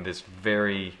throw in this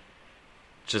very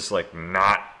just like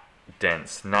not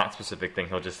dense, not specific thing.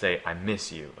 He'll just say, "I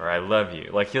miss you" or "I love you."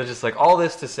 Like he'll just like all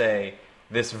this to say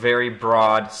this very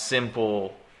broad,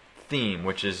 simple theme,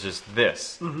 which is just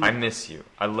this: "I miss you,"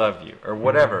 "I love you," or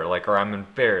whatever. Like, or "I'm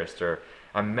embarrassed," or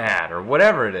 "I'm mad," or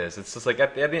whatever it is. It's just like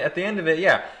at the end of it,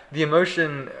 yeah, the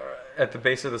emotion at the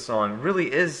base of the song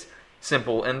really is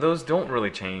simple, and those don't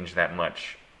really change that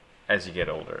much as you get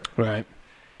older. Right.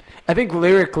 I think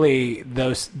lyrically,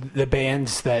 the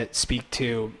bands that speak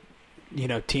to,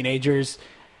 teenagers,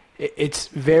 it's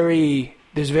very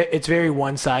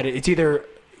one-sided. It's either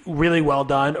really well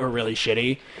done or really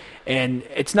shitty, and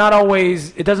it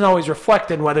doesn't always reflect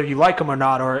in whether you like them or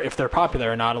not, or if they're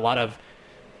popular or not. A lot of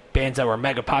bands that were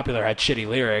mega popular had shitty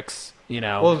lyrics.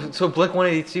 Well, so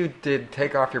Blink-182 did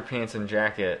 "Take Off Your Pants and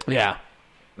Jacket." Yeah.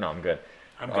 No, I'm good.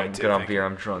 I'm good on beer.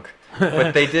 I'm drunk.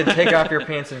 But they did "Take Off Your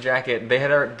Pants and Jacket." They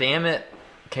had "Damn It"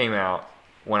 came out,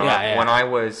 when I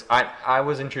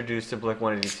was introduced to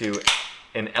Blink-182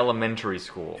 in elementary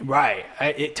school. Right.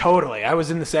 Totally. I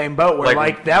was in the same boat where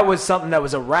like that was something that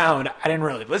was around. I didn't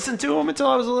really listen to them until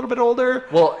I was a little bit older.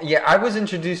 Well, yeah, I was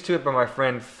introduced to it by my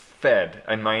friend Fed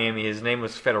in Miami. His name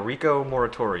was Federico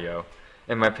Moratorio.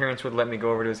 And my parents would let me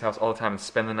go over to his house all the time and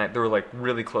spend the night. They were like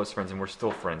really close friends, and we're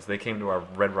still friends. They came to our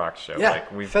Red Rock show. Yeah,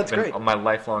 like, we've Fed's been great. My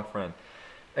lifelong friend.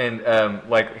 And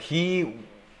like he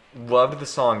loved the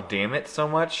song "Damn It" so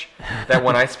much that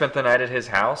when I spent the night at his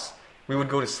house, we would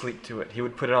go to sleep to it. He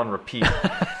would put it on repeat.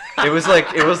 It was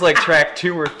like track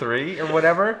 2 or 3 or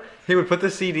whatever. He would put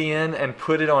the CD in and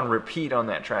put it on repeat on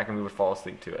that track, and we would fall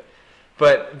asleep to it.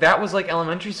 But that was like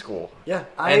elementary school. Yeah,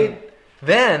 And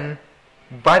then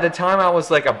by the time I was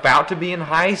like about to be in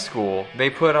high school, they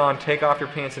put on "Take Off Your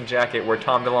Pants and Jacket," where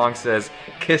Tom DeLonge says,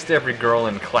 "Kissed every girl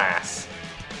in class."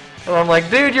 And I'm like,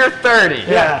 dude, you're 30.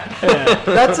 Yeah.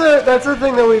 That's a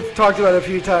thing that we've talked about a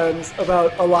few times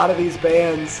about a lot of these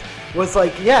bands. Was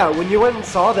like, yeah, when you went and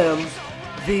saw them,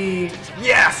 the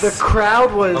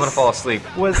crowd was... I'm gonna fall asleep.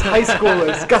 Was high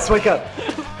schoolers. Gus, wake up.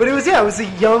 But it was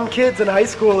the young kids and high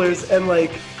schoolers, and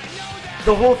like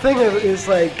the whole thing is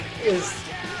like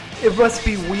it must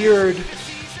be weird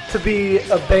to be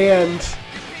a band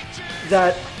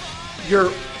that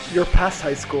you're past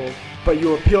high school, but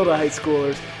you appeal to high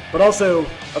schoolers. But also,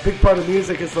 a big part of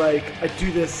music is like, I do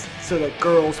this so that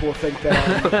girls will think that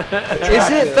I'm attractive. Is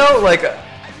it though? Like,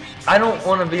 I don't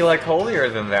want to be like holier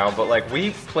than thou, but like we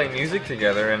play music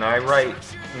together, and I write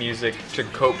music to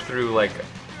cope through like,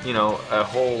 you know, a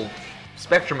whole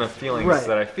spectrum of feelings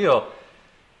that I feel,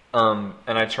 and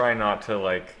I try not to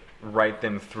like write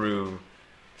them through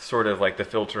sort of like the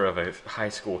filter of a high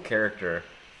school character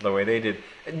the way they did.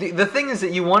 The thing is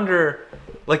that you wonder,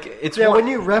 like, it's when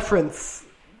you reference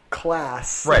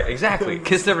class, right? Exactly.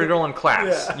 Kissed every girl in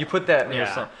class. Yeah. You put that in your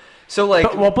song. So like,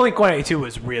 Blink-182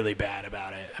 was really bad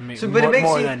about it. I mean, but it makes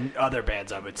more than other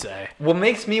bands, I would say. What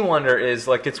makes me wonder is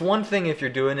like, it's one thing if you're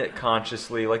doing it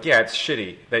consciously. Like, yeah, it's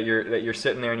shitty that you're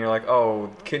sitting there and you're like, oh,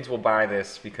 kids will buy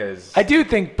this because. I do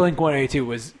think Blink-182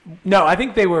 was I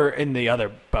think they were in the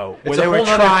other boat where they were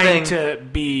trying to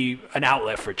be an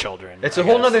outlet for children. It's a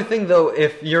whole other thing though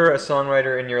if you're a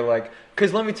songwriter and you're like,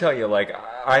 because let me tell you, like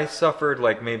I suffered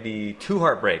like maybe 2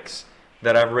 heartbreaks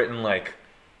that I've written like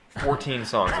 14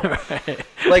 songs right.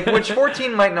 Like, which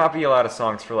 14 might not be a lot of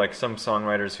songs for like some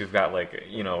songwriters who've got like,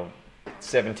 you know,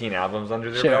 17 albums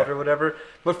under their belt or whatever,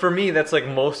 but for me that's like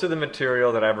most of the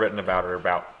material that I've written about are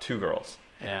about 2 girls.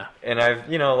 Yeah. And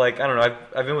I've, you know, like, I don't know,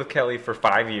 I've been with Kelly for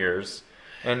 5 years,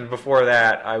 and before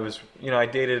that I was, you know, I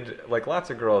dated like lots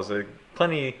of girls,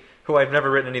 plenty who I've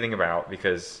never written anything about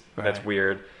because that's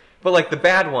weird. But, like, the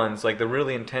bad ones, like, the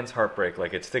really intense heartbreak,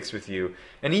 like, it sticks with you.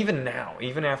 And even now,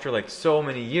 even after, like, so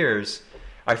many years,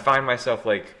 I find myself,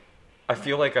 like, I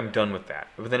feel like I'm done with that.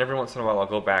 But then every once in a while, I'll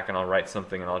go back and I'll write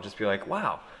something and I'll just be like,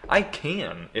 wow, I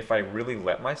can, if I really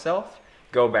let myself,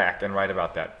 go back and write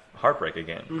about that heartbreak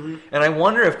again. Mm-hmm. And I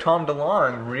wonder if Tom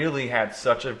DeLonge really had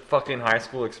such a fucking high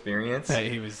school experience that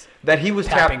he was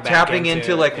tapping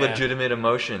into like legitimate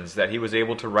emotions that he was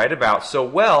able to write about so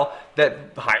well that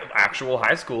actual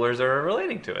high schoolers are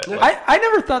relating to it. I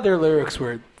never thought their lyrics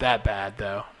were that bad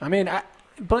though. I mean,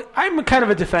 I'm kind of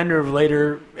a defender of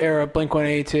later era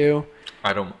Blink-182.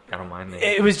 I don't mind that.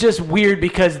 It was just weird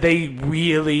because they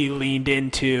really leaned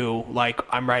into like,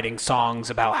 I'm writing songs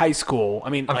about high school.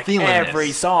 I mean, like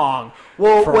every song.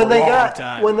 Well, for when a long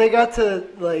time. When they got to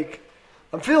like,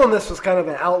 I'm feeling this was kind of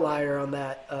an outlier on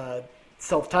that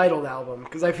self-titled album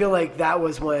because I feel like that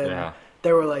was when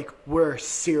they were like, we're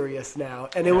serious now,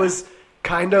 and it was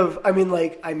kind of. I mean,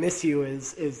 like, I Miss You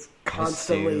is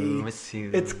constantly. Miss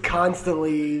you. It's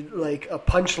constantly like a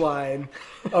punchline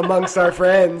amongst our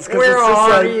friends. Where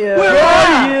are you? Where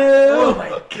are you? Oh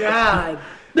my god.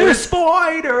 There's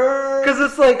spider. Because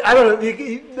it's like, I don't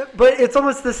know, but it's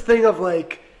almost this thing of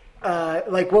like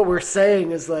what we're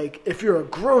saying is like, if you're a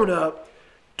grown up,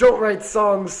 don't write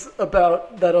songs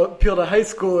about that appeal to high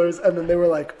schoolers. And then they were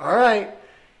like, all right,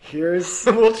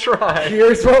 we'll try.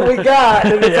 Here's what we got.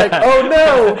 And it's like, oh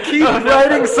no, keep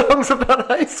writing songs about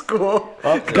high school.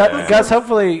 Well, Gus,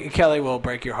 hopefully Kelly will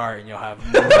break your heart and you'll have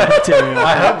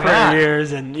material for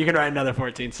years and you can write another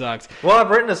 14 songs. Well, I've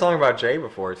written a song about Jay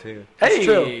before too. Hey,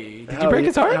 did you break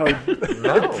his heart? No.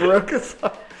 It broke his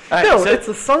heart. Right, no, it's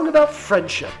a song about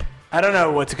friendship. I don't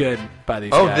know what's good by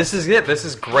these guys. Oh, this is it. This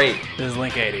is great. This is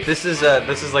Link 80. This is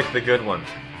like the good one.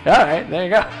 All right, there you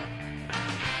go.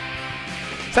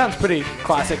 Sounds pretty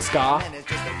classic ska.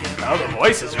 Oh, the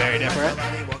voice is very different.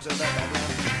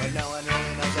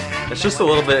 It's just a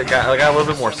little bit, got a little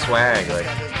bit more swag. Like.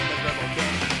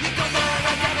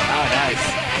 Oh,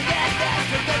 nice.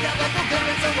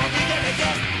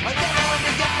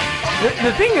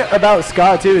 The thing about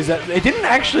ska too is that it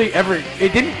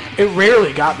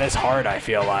rarely got this hard. I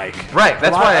feel like right.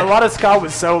 That's why a lot of ska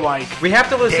was so like we have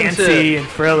to listen dancey and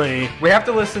frilly. We have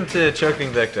to listen to "Choking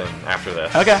Victim" after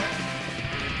this. Okay.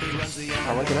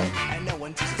 I'll look it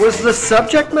up. Was the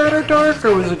subject matter dark,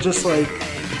 or was it just like?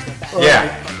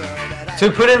 Yeah.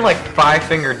 So put in like 5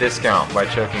 Finger Discount by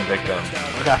Choking Victim.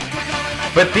 Okay.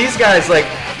 But these guys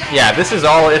this is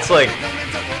all. It's like.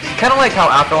 Kind of like how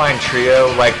Alkaline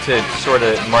Trio like to sort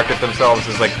of market themselves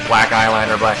as like black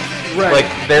eyeliner, black. Right. Like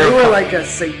they were like a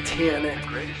satanic,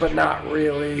 but not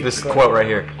really. This quote right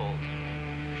here.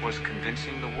 Was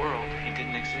convincing the world he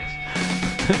didn't exist.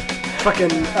 Fucking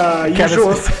usual.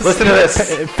 Listen to this.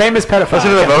 Famous pedophile.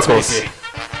 Listen to the vocals.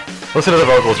 Listen to the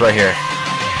vocals right here.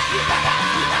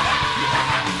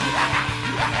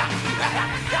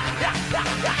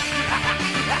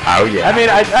 Oh yeah. I mean,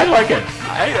 I like it.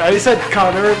 I said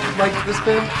Connor liked this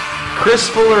band. Chris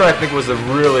Fuller, I think, was a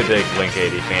really big Blink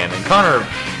 80 fan, and Connor,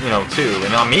 too,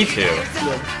 and not me too.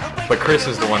 Yeah. But Chris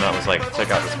is the one that was like,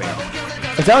 check out this band.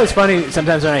 It's always funny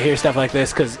sometimes when I hear stuff like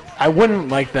this because I wouldn't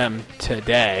like them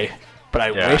today, but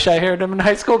I wish I heard them in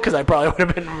high school because I probably would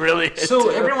have been really.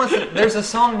 There's a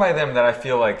song by them that I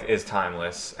feel like is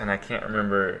timeless, and I can't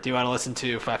remember. Do you want to listen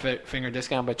to 5 Finger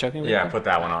Discount by Choking Victim? Yeah, put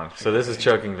that one on. So this is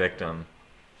Choking Victim.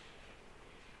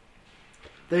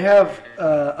 They have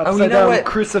upside down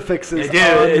crucifixes on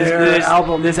their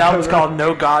album. This album's called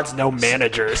 "No Gods, No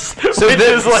Managers." So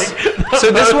this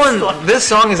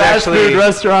song is fast actually food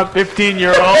restaurant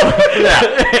 15-year-old.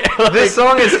 Yeah, this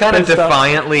song is kind of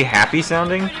defiantly happy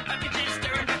sounding.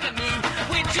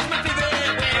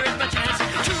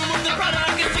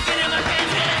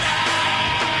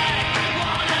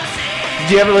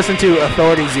 Did you ever listen to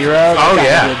Authority Zero? Oh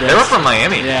yeah, they were from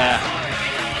Miami. Yeah.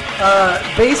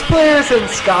 Bass players in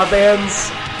ska bands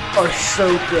are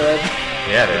so good.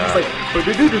 Yeah, they are.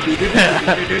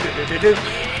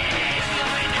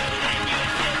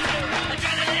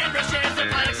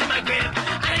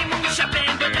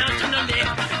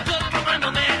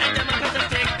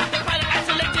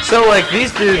 So like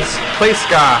these dudes play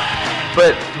ska,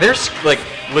 but they're like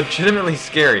legitimately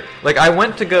scary. Like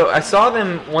I saw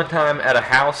them one time at a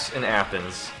house in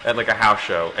Athens at like a house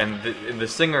show, and the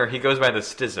singer, he goes by the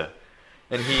Stizza,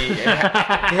 and he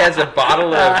has a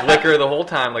bottle of liquor the whole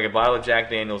time, like a bottle of Jack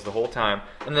Daniels the whole time.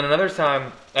 And then another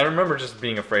time, I remember just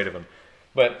being afraid of him,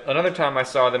 but another time I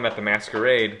saw them at the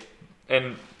Masquerade,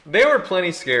 and they were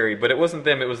plenty scary, but it wasn't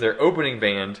them, it was their opening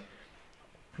band,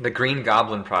 the Green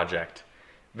Goblin Project.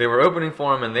 They were opening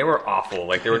for them, and they were awful.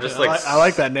 Like they were just like I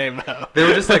like that name though. They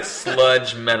were just like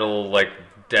sludge metal, like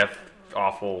death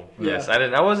awfulness. Yeah.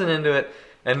 I wasn't into it,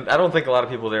 and I don't think a lot of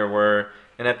people there were.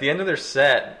 And at the end of their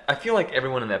set, I feel like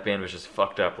everyone in that band was just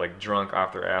fucked up, like drunk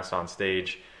off their ass on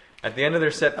stage. At the end of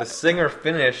their set, the guitarist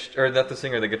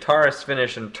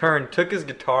finished and took his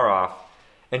guitar off,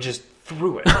 and just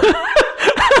threw it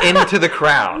into the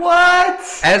crowd. What?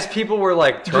 As people were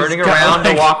like turning around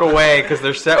to walk away because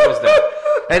their set was done.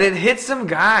 And it hit some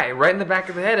guy right in the back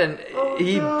of the head, and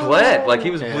he bled. Like, he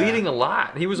was bleeding a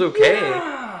lot. He was okay.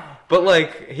 Yeah. But,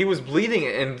 like, he was bleeding,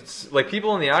 and, like,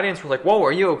 people in the audience were like, whoa,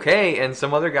 are you okay? And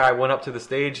some other guy went up to the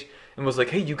stage and was like,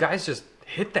 hey, you guys just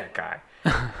hit that guy.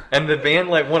 And the band,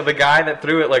 like, the guy that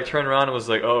threw it, like, turned around and was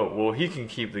like, oh, well, he can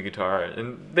keep the guitar.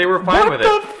 And they were fine with it.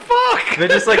 What the fuck? They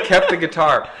just, like, kept the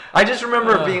guitar. I just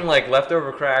remember being, like,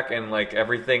 Leftover Crack, and, like,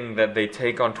 everything that they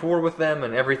take on tour with them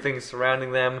and everything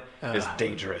surrounding them is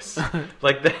dangerous.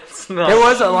 Like, that's not... There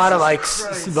was a lot of, like,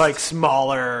 like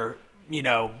smaller,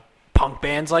 punk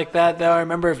bands like that, though. I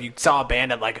remember if you saw a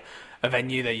band at, like, a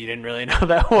venue that you didn't really know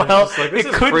that well, like, it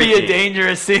could be a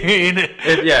dangerous scene.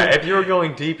 If you were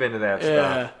going deep into that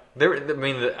stuff.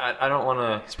 I don't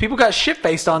want to... People got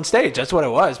shit-faced on stage. That's what it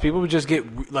was. People would just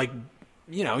get, like...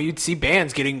 you'd see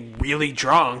bands getting really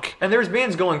drunk, and there's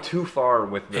bands going too far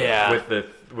with the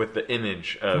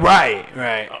image of right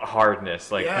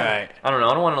hardness. Like, right. I don't know.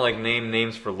 I don't want to like name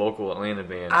names for local Atlanta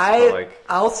bands.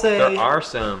 I'll say there are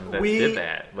some that did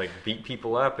that, like beat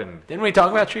people up. And didn't we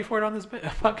talk about Treefort on this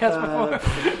podcast before?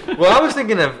 Well, I was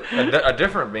thinking of a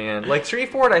different band. Like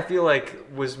Treefort, I feel like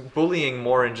was bullying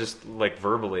more and just like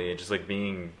verbally, just like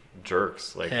being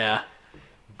jerks. Like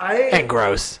and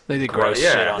gross. They did gross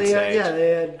shit on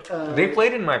stage. They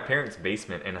played in my parents'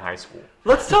 basement in high school.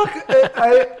 Let's talk.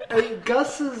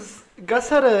 Gus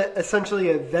had essentially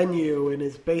a venue in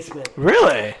his basement.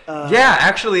 Really? Yeah,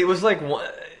 actually, it was like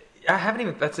I haven't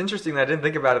even. That's interesting. That I didn't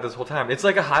think about it this whole time. It's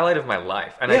like a highlight of my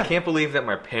life, and I can't believe that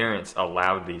my parents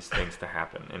allowed these things to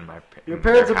happen in my. Your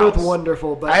parents are both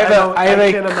wonderful, but I have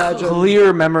can't a imagine.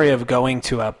 clear memory of going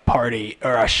to a party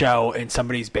or a show in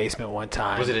somebody's basement one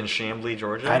time. Was it in Chamblee,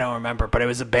 Georgia? I don't remember, but it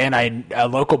was a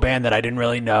local band that I didn't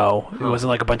really know. It wasn't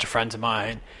like a bunch of friends of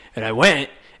mine, and I went.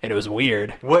 And it was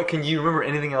weird. What can you remember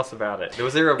anything else about it? It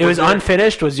was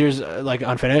unfinished. Was yours like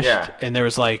unfinished? Yeah. And there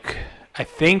was like, I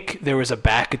think there was a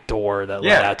back door that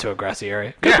led out to a grassy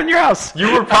area. Could have been your house.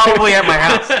 You were probably at my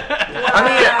house.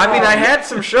 I mean, I had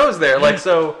some shows there. Like,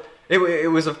 so it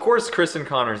was of course Chris and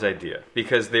Connor's idea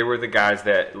because they were the guys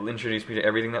that introduced me to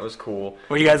everything that was cool.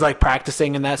 Were you guys like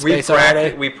practicing in that space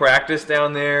already? We practiced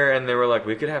down there, and they were like,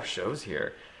 we could have shows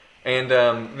here. And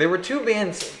there were two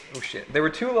bands. Oh shit! There were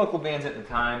two local bands at the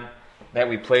time that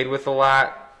we played with a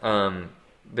lot.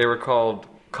 They were called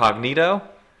Cognito,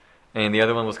 and the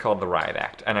other one was called The Riot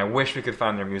Act. And I wish we could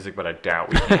find their music, but I doubt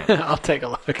we can. I'll take a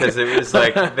look. Because it was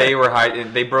like they were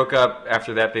they broke up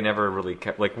after that. They never really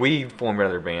kept. Like we formed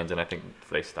other bands, and I think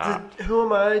they stopped. Who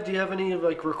am I? Do you have any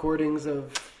like recordings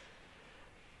of?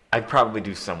 I'd probably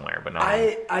do somewhere, but not.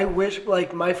 I wish,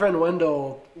 like, my friend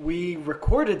Wendell, we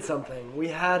recorded something. We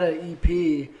had an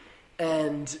EP,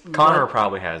 and... Connor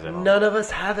probably has it. None of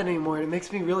us have it anymore, and it makes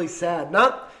me really sad.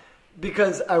 Not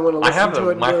because I want to listen to it. I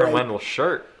have my friend like, Wendell's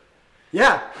shirt.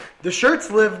 Yeah. The shirts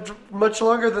lived much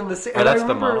longer than the... Oh, that's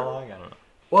the monologue? I don't know.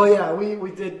 Well, yeah,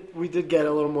 we did get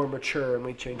a little more mature, and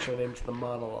we changed our name to the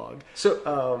monologue. So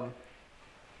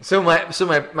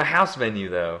my house venue,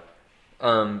 though...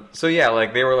 so yeah,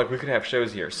 like they were like we could have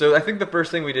shows here. So I think the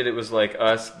first thing we did, it was like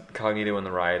us, Cognito, and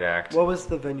the Riot Act. What was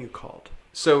the venue called?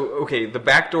 So okay, the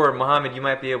back door, Mohammed, you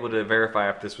might be able to verify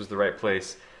if this was the right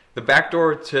place. The back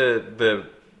door to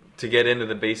get into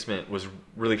the basement was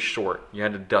really short. You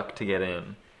had to duck to get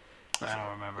in. I don't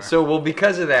remember. So well,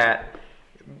 because of that,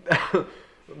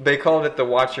 they called it the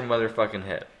Watch Your Motherfucking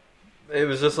Head. It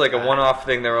was just like a one-off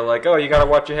thing. They were like, "Oh, you got to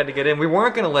watch your head to get in." We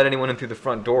weren't going to let anyone in through the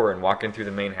front door and walk in through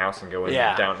the main house and go in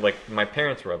down. Like my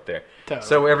parents were up there,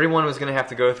 so everyone was going to have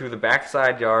to go through the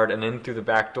backside yard and in through the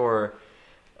back door.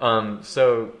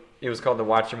 So it was called the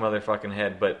Watch Your Motherfucking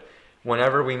Head. But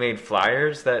whenever we made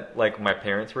flyers that like my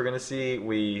parents were going to see,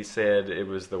 we said it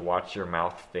was the Watch Your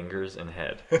Mouth, Fingers, and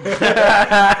Head.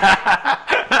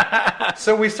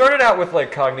 So we started out with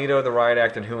like Cognito, the Riot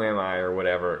Act, and Who Am I or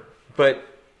whatever, but.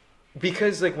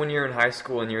 Because, like, when you're in high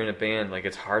school and you're in a band, like,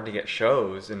 it's hard to get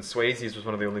shows, and Swayze's was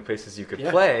one of the only places you could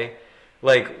play.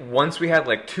 Like, once we had,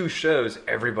 like, 2 shows,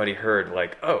 everybody heard,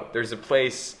 like, oh, there's a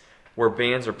place where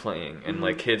bands are playing, and,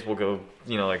 like, kids will go,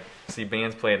 you know, like, see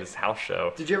bands play at this house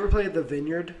show. Did you ever play at the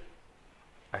Vineyard?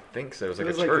 I think so. It was like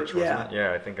a church, wasn't it?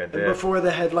 Yeah, I think I did. And before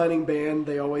the headlining band,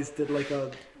 they always did, like,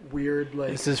 a weird,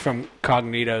 like... This is from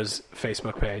Cognito's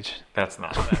Facebook page. That's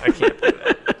not that. I can't do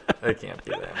that. I can't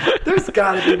do that. There's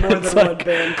got to be more than one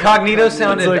band. Cognito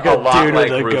sounded like a lot dude like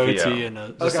with a Rufio. goatee and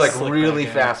Just like really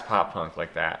fast pop punk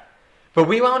like that. But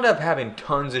we wound up having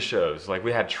tons of shows. Like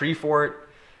we had Tree Fort.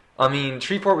 I mean,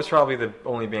 Tree Fort was probably the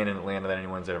only band in Atlanta that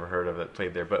anyone's ever heard of that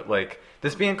played there. But like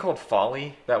this band called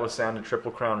Folly that was signed to Triple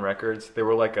Crown Records. They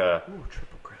were like a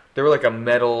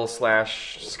metal /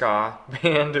 ska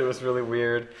band. It was really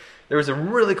weird. There was a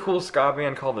really cool ska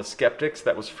band called the Skeptics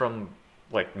that was from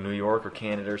like New York or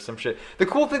Canada or some shit. The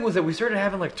cool thing was that we started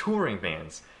having like touring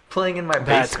bands playing in my basement.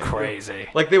 That's crazy.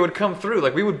 Like they would come through.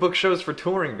 Like we would book shows for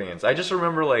touring bands. I just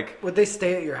remember like... Would they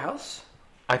stay at your house?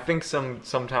 I think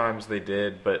sometimes they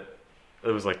did, but it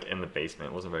was like in the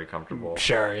basement. It wasn't very comfortable.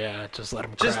 Sure, yeah. Just let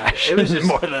them crash. It was just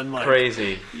more than like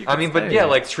crazy. I mean, but yeah,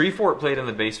 like Tree Fort played in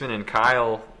the basement, and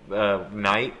Kyle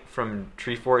Knight from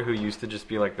Tree Fort, who used to just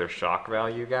be like their shock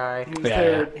value guy.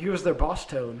 He was their boss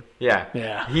tone.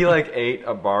 Yeah. He like ate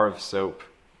a bar of soap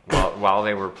while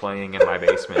they were playing in my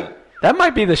basement. That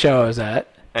might be the show I was at.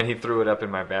 And he threw it up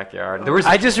in my backyard.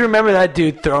 I just remember that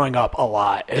dude throwing up a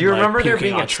lot. Do you remember there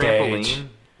being a trampoline trampoline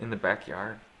in the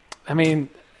backyard? I mean,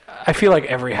 I feel like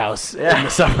every house in the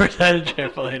suburbs had a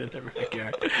trampoline in their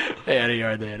backyard. They had a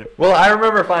yard, they had it. Well, I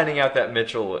remember finding out that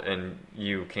Mitchell and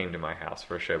you came to my house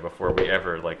for a show before we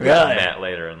ever met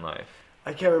later in life.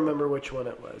 I can't remember which one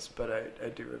it was, but I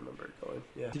do remember going.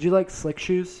 Yeah. Did you like Slick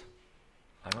Shoes?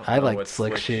 I liked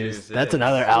Slick Shoes. That's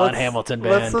another Alan Hamilton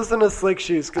band. Let's listen to Slick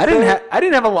Shoes. I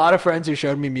didn't have a lot of friends who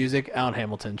showed me music. Alan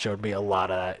Hamilton showed me a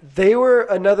lot of that. They were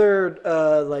another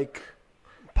like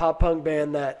pop punk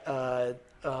band that I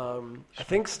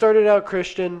think started out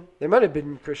Christian. They might have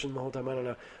been Christian the whole time. I don't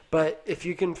know. But if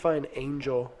you can find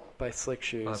Angel by Slick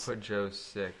Shoes. I put Joe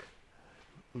Sick.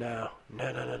 No.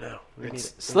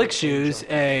 It's Slick Shoes,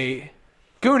 a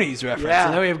Goonies reference. Yeah.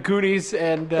 And then we have Goonies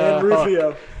and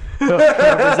Rufio.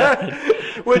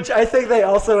 Which I think they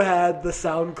also had the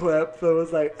sound clip that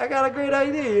was like, I got a great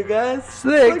idea, you guys.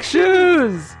 Slick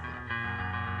shoes.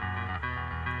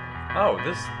 Oh,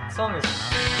 this song is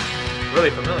really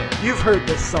familiar. You've heard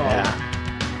this song. Yeah.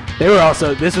 They were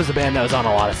also. This was a band that was on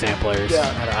a lot of samplers.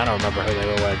 Yeah. I don't remember who they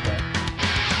were with, but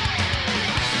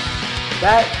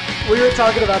That we were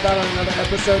talking about that on another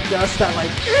episode, Gus. That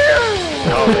like,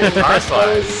 Oh, the guitar that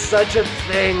slide. was such a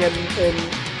thing in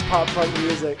pop punk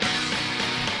music.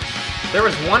 There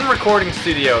was one recording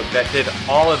studio that did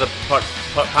all of the pop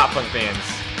punk bands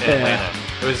in Atlanta.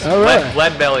 It was Oh, really?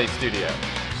 Lead Belly Studio.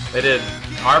 They did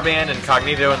our band,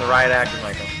 Incognito, and the Riot Act, and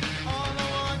like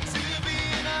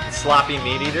Sloppy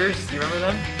Meat Eaters. Do you remember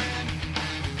them?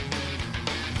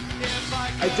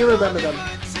 I do remember them.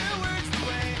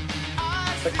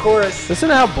 The chorus. listen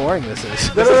to how boring this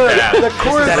is. No, bad. the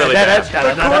chorus. This is really bad.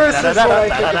 The chorus is what I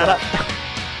think about.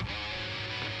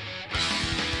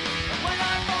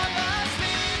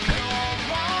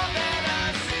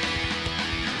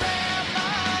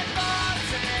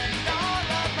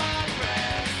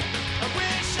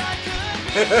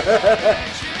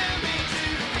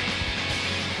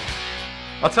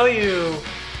 I'll tell you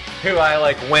who I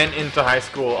like went into high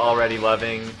school already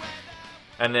loving,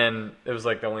 and then it was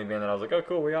like the only band that I was like, oh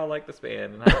cool, we all like this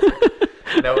band. And I was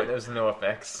like, no, it was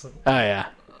NoFX. Oh yeah.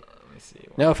 Let me see.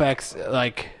 No effects.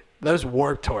 Like those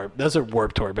Warped Tour. Those are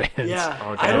Warped Tour bands. Yeah,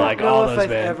 Oh, I don't like know all if those I've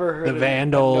bands. ever heard The a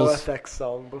Vandals. NoFX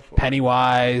song before.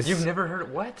 Pennywise. You've never heard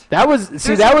of what? That was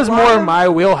There's that a was lot more of- my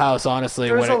wheelhouse, honestly.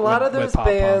 There's when a it- lot with- of with those pop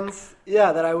punk. bands,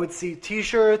 yeah, that I would see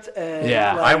T-shirts and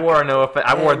Yeah. I like, wore a NoFX.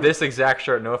 I wore and- this exact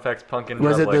shirt, NoFX Punkin'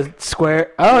 Was it Public. the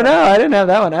square? Oh no, I didn't have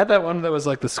that one. I had that one that was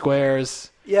like the squares.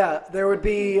 Yeah, there would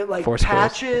be like Four squares.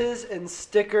 patches and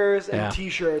stickers and Yeah.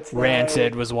 T-shirts. that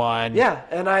Rancid was one. Yeah,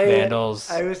 and Vandals.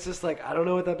 I was just like, I don't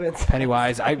know what that band's.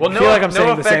 Pennywise. I Well, feel like I'm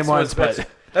saying the NoFX same ones, was- but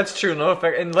that's true.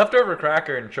 NoFX and Leftover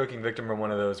Cracker and Choking Victim are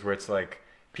one of those where it's like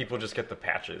people just get the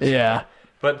patches. yeah.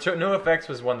 But NoFX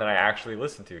was one that I actually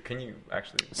listened to. Can you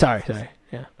actually? Sorry.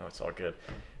 Yeah. Oh, it's all good.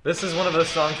 This is one of those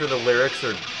songs where the lyrics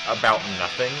are about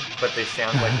nothing, but they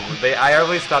sound like they. I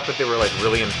always thought that they were like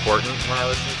really important when I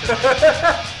listened to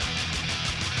them.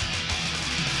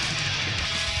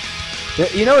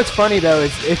 You know what's funny though?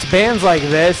 It's bands like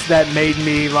this that made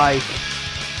me like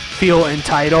feel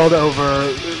entitled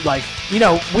over like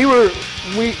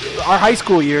our high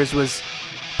school years was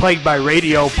plagued by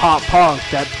radio pop punk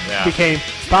that Yeah. became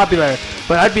popular.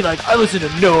 But I'd be like, I listen to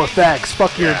NoFX,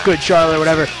 fuck your Yeah. Good Charlotte, or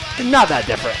whatever. Not that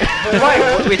different. Right?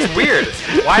 It's weird.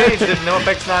 Why did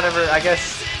NoFX not ever? I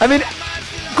guess. I mean,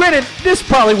 granted, this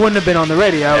probably wouldn't have been on the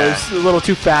radio. Yeah. It was a little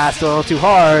too fast, a little too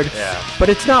hard. Yeah. But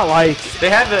it's not like They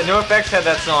had the NoFX had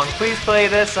that song. Please play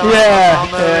this on, Yeah,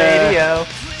 on the yeah. radio.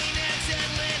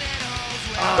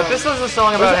 But this was a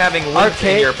song about having links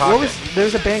in your pocket.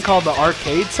 There's a band called the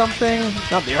Arcade something,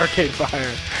 not the Arcade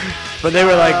Fire, but they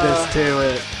were like this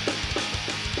too.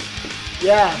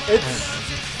 Yeah, it's.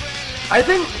 I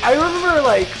think I remember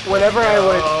like whenever I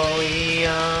would.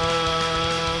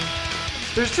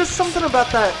 There's just something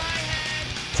about that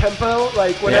tempo.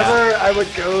 Like whenever I would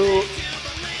go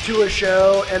to a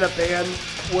show and a band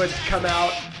would come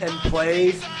out and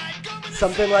play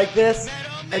something like this,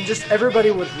 and just everybody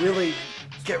would really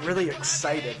get really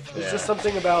excited. There's just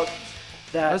something about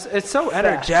that. It's so fast.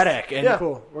 energetic and Yeah,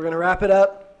 cool. We're gonna wrap it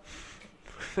up.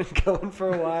 Been going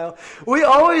for a while. We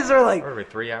always are like, What are we,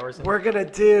 3 hours in? we're gonna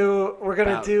do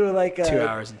About like a 2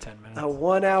 hours and 10 minutes. a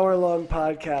 1 hour long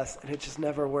podcast, and it just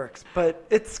never works. But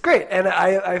it's great, and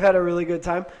I've had a really good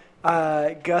time.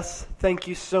 Gus, thank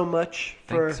you so much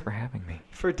Thanks for having me.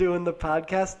 for doing the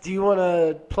podcast. Do you want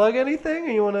to plug anything,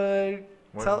 or you want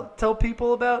to tell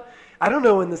people about? I don't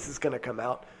know when this is gonna come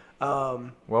out.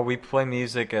 Well, we play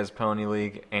music as Pony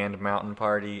League and Mountain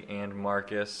Party and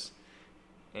Marcus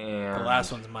and The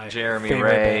last one's my Jeremy favorite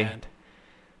Ray. band.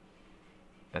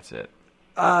 That's it.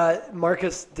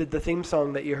 Marcus did the theme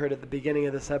song that you heard at the beginning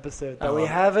of this episode that we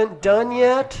haven't done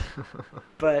yet,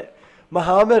 but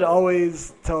Muhammad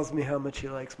always tells me how much he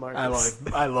likes Marcus.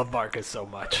 I love Marcus so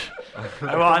much.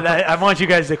 I want you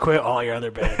guys to quit all your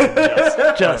other bands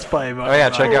and just play Marcus. Oh yeah,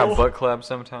 check out Book Club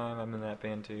sometime. I'm in that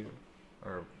band too.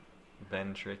 Or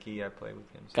Ben Tricky, I play with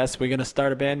him. Guess we're gonna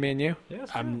start a band, me and you. Yes.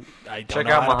 I don't Check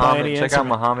know out how to play Muhammad. any Check out instrument.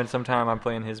 Muhammad sometime. I'm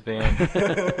playing his band.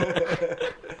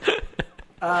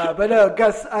 But no,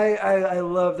 Gus, I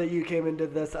love that you came and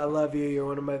did this. I love you. You're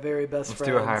one of my very best Let's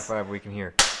friends. do a high five we can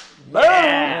hear.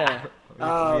 Yeah.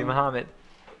 Be Muhammad.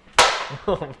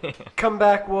 Oh man. Come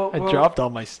back. I dropped all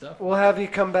my stuff. We'll have you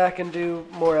come back and do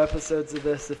more episodes of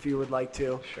this if you would like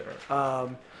to. Sure.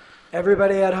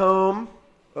 Everybody at home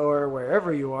or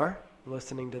wherever you are,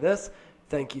 listening to this.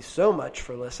 Thank you so much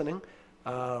for listening.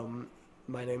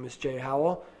 My name is Jay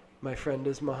Howell. My friend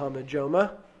is Muhammad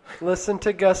Joma. Listen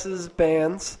to Gus's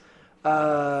bands.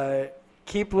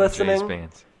 Keep listening. Jay's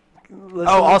bands.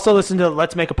 Also listen to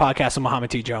Let's Make a Podcast with Muhammad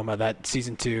T. Joma. That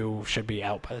season 2 should be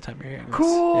out by the time you're hearing this.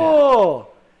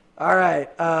 Cool. Yeah. All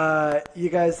right. You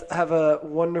guys have a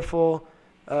wonderful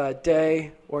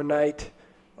day or night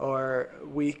or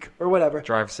week or whatever.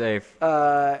 Drive safe.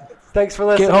 Thanks for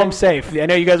listening. Get home safe. I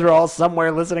know you guys are all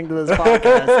somewhere listening to this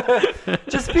podcast.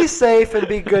 Just be safe and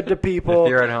be good to people. If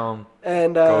you're at home,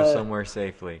 and go somewhere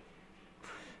safely.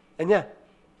 And yeah,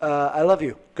 I love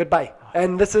you. Goodbye.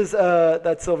 And this is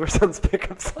that Silver Suns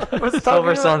pickup song.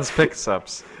 Silver Suns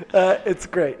pickups. It's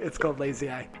great. It's called Lazy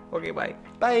Eye. Okay, bye.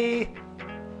 Bye.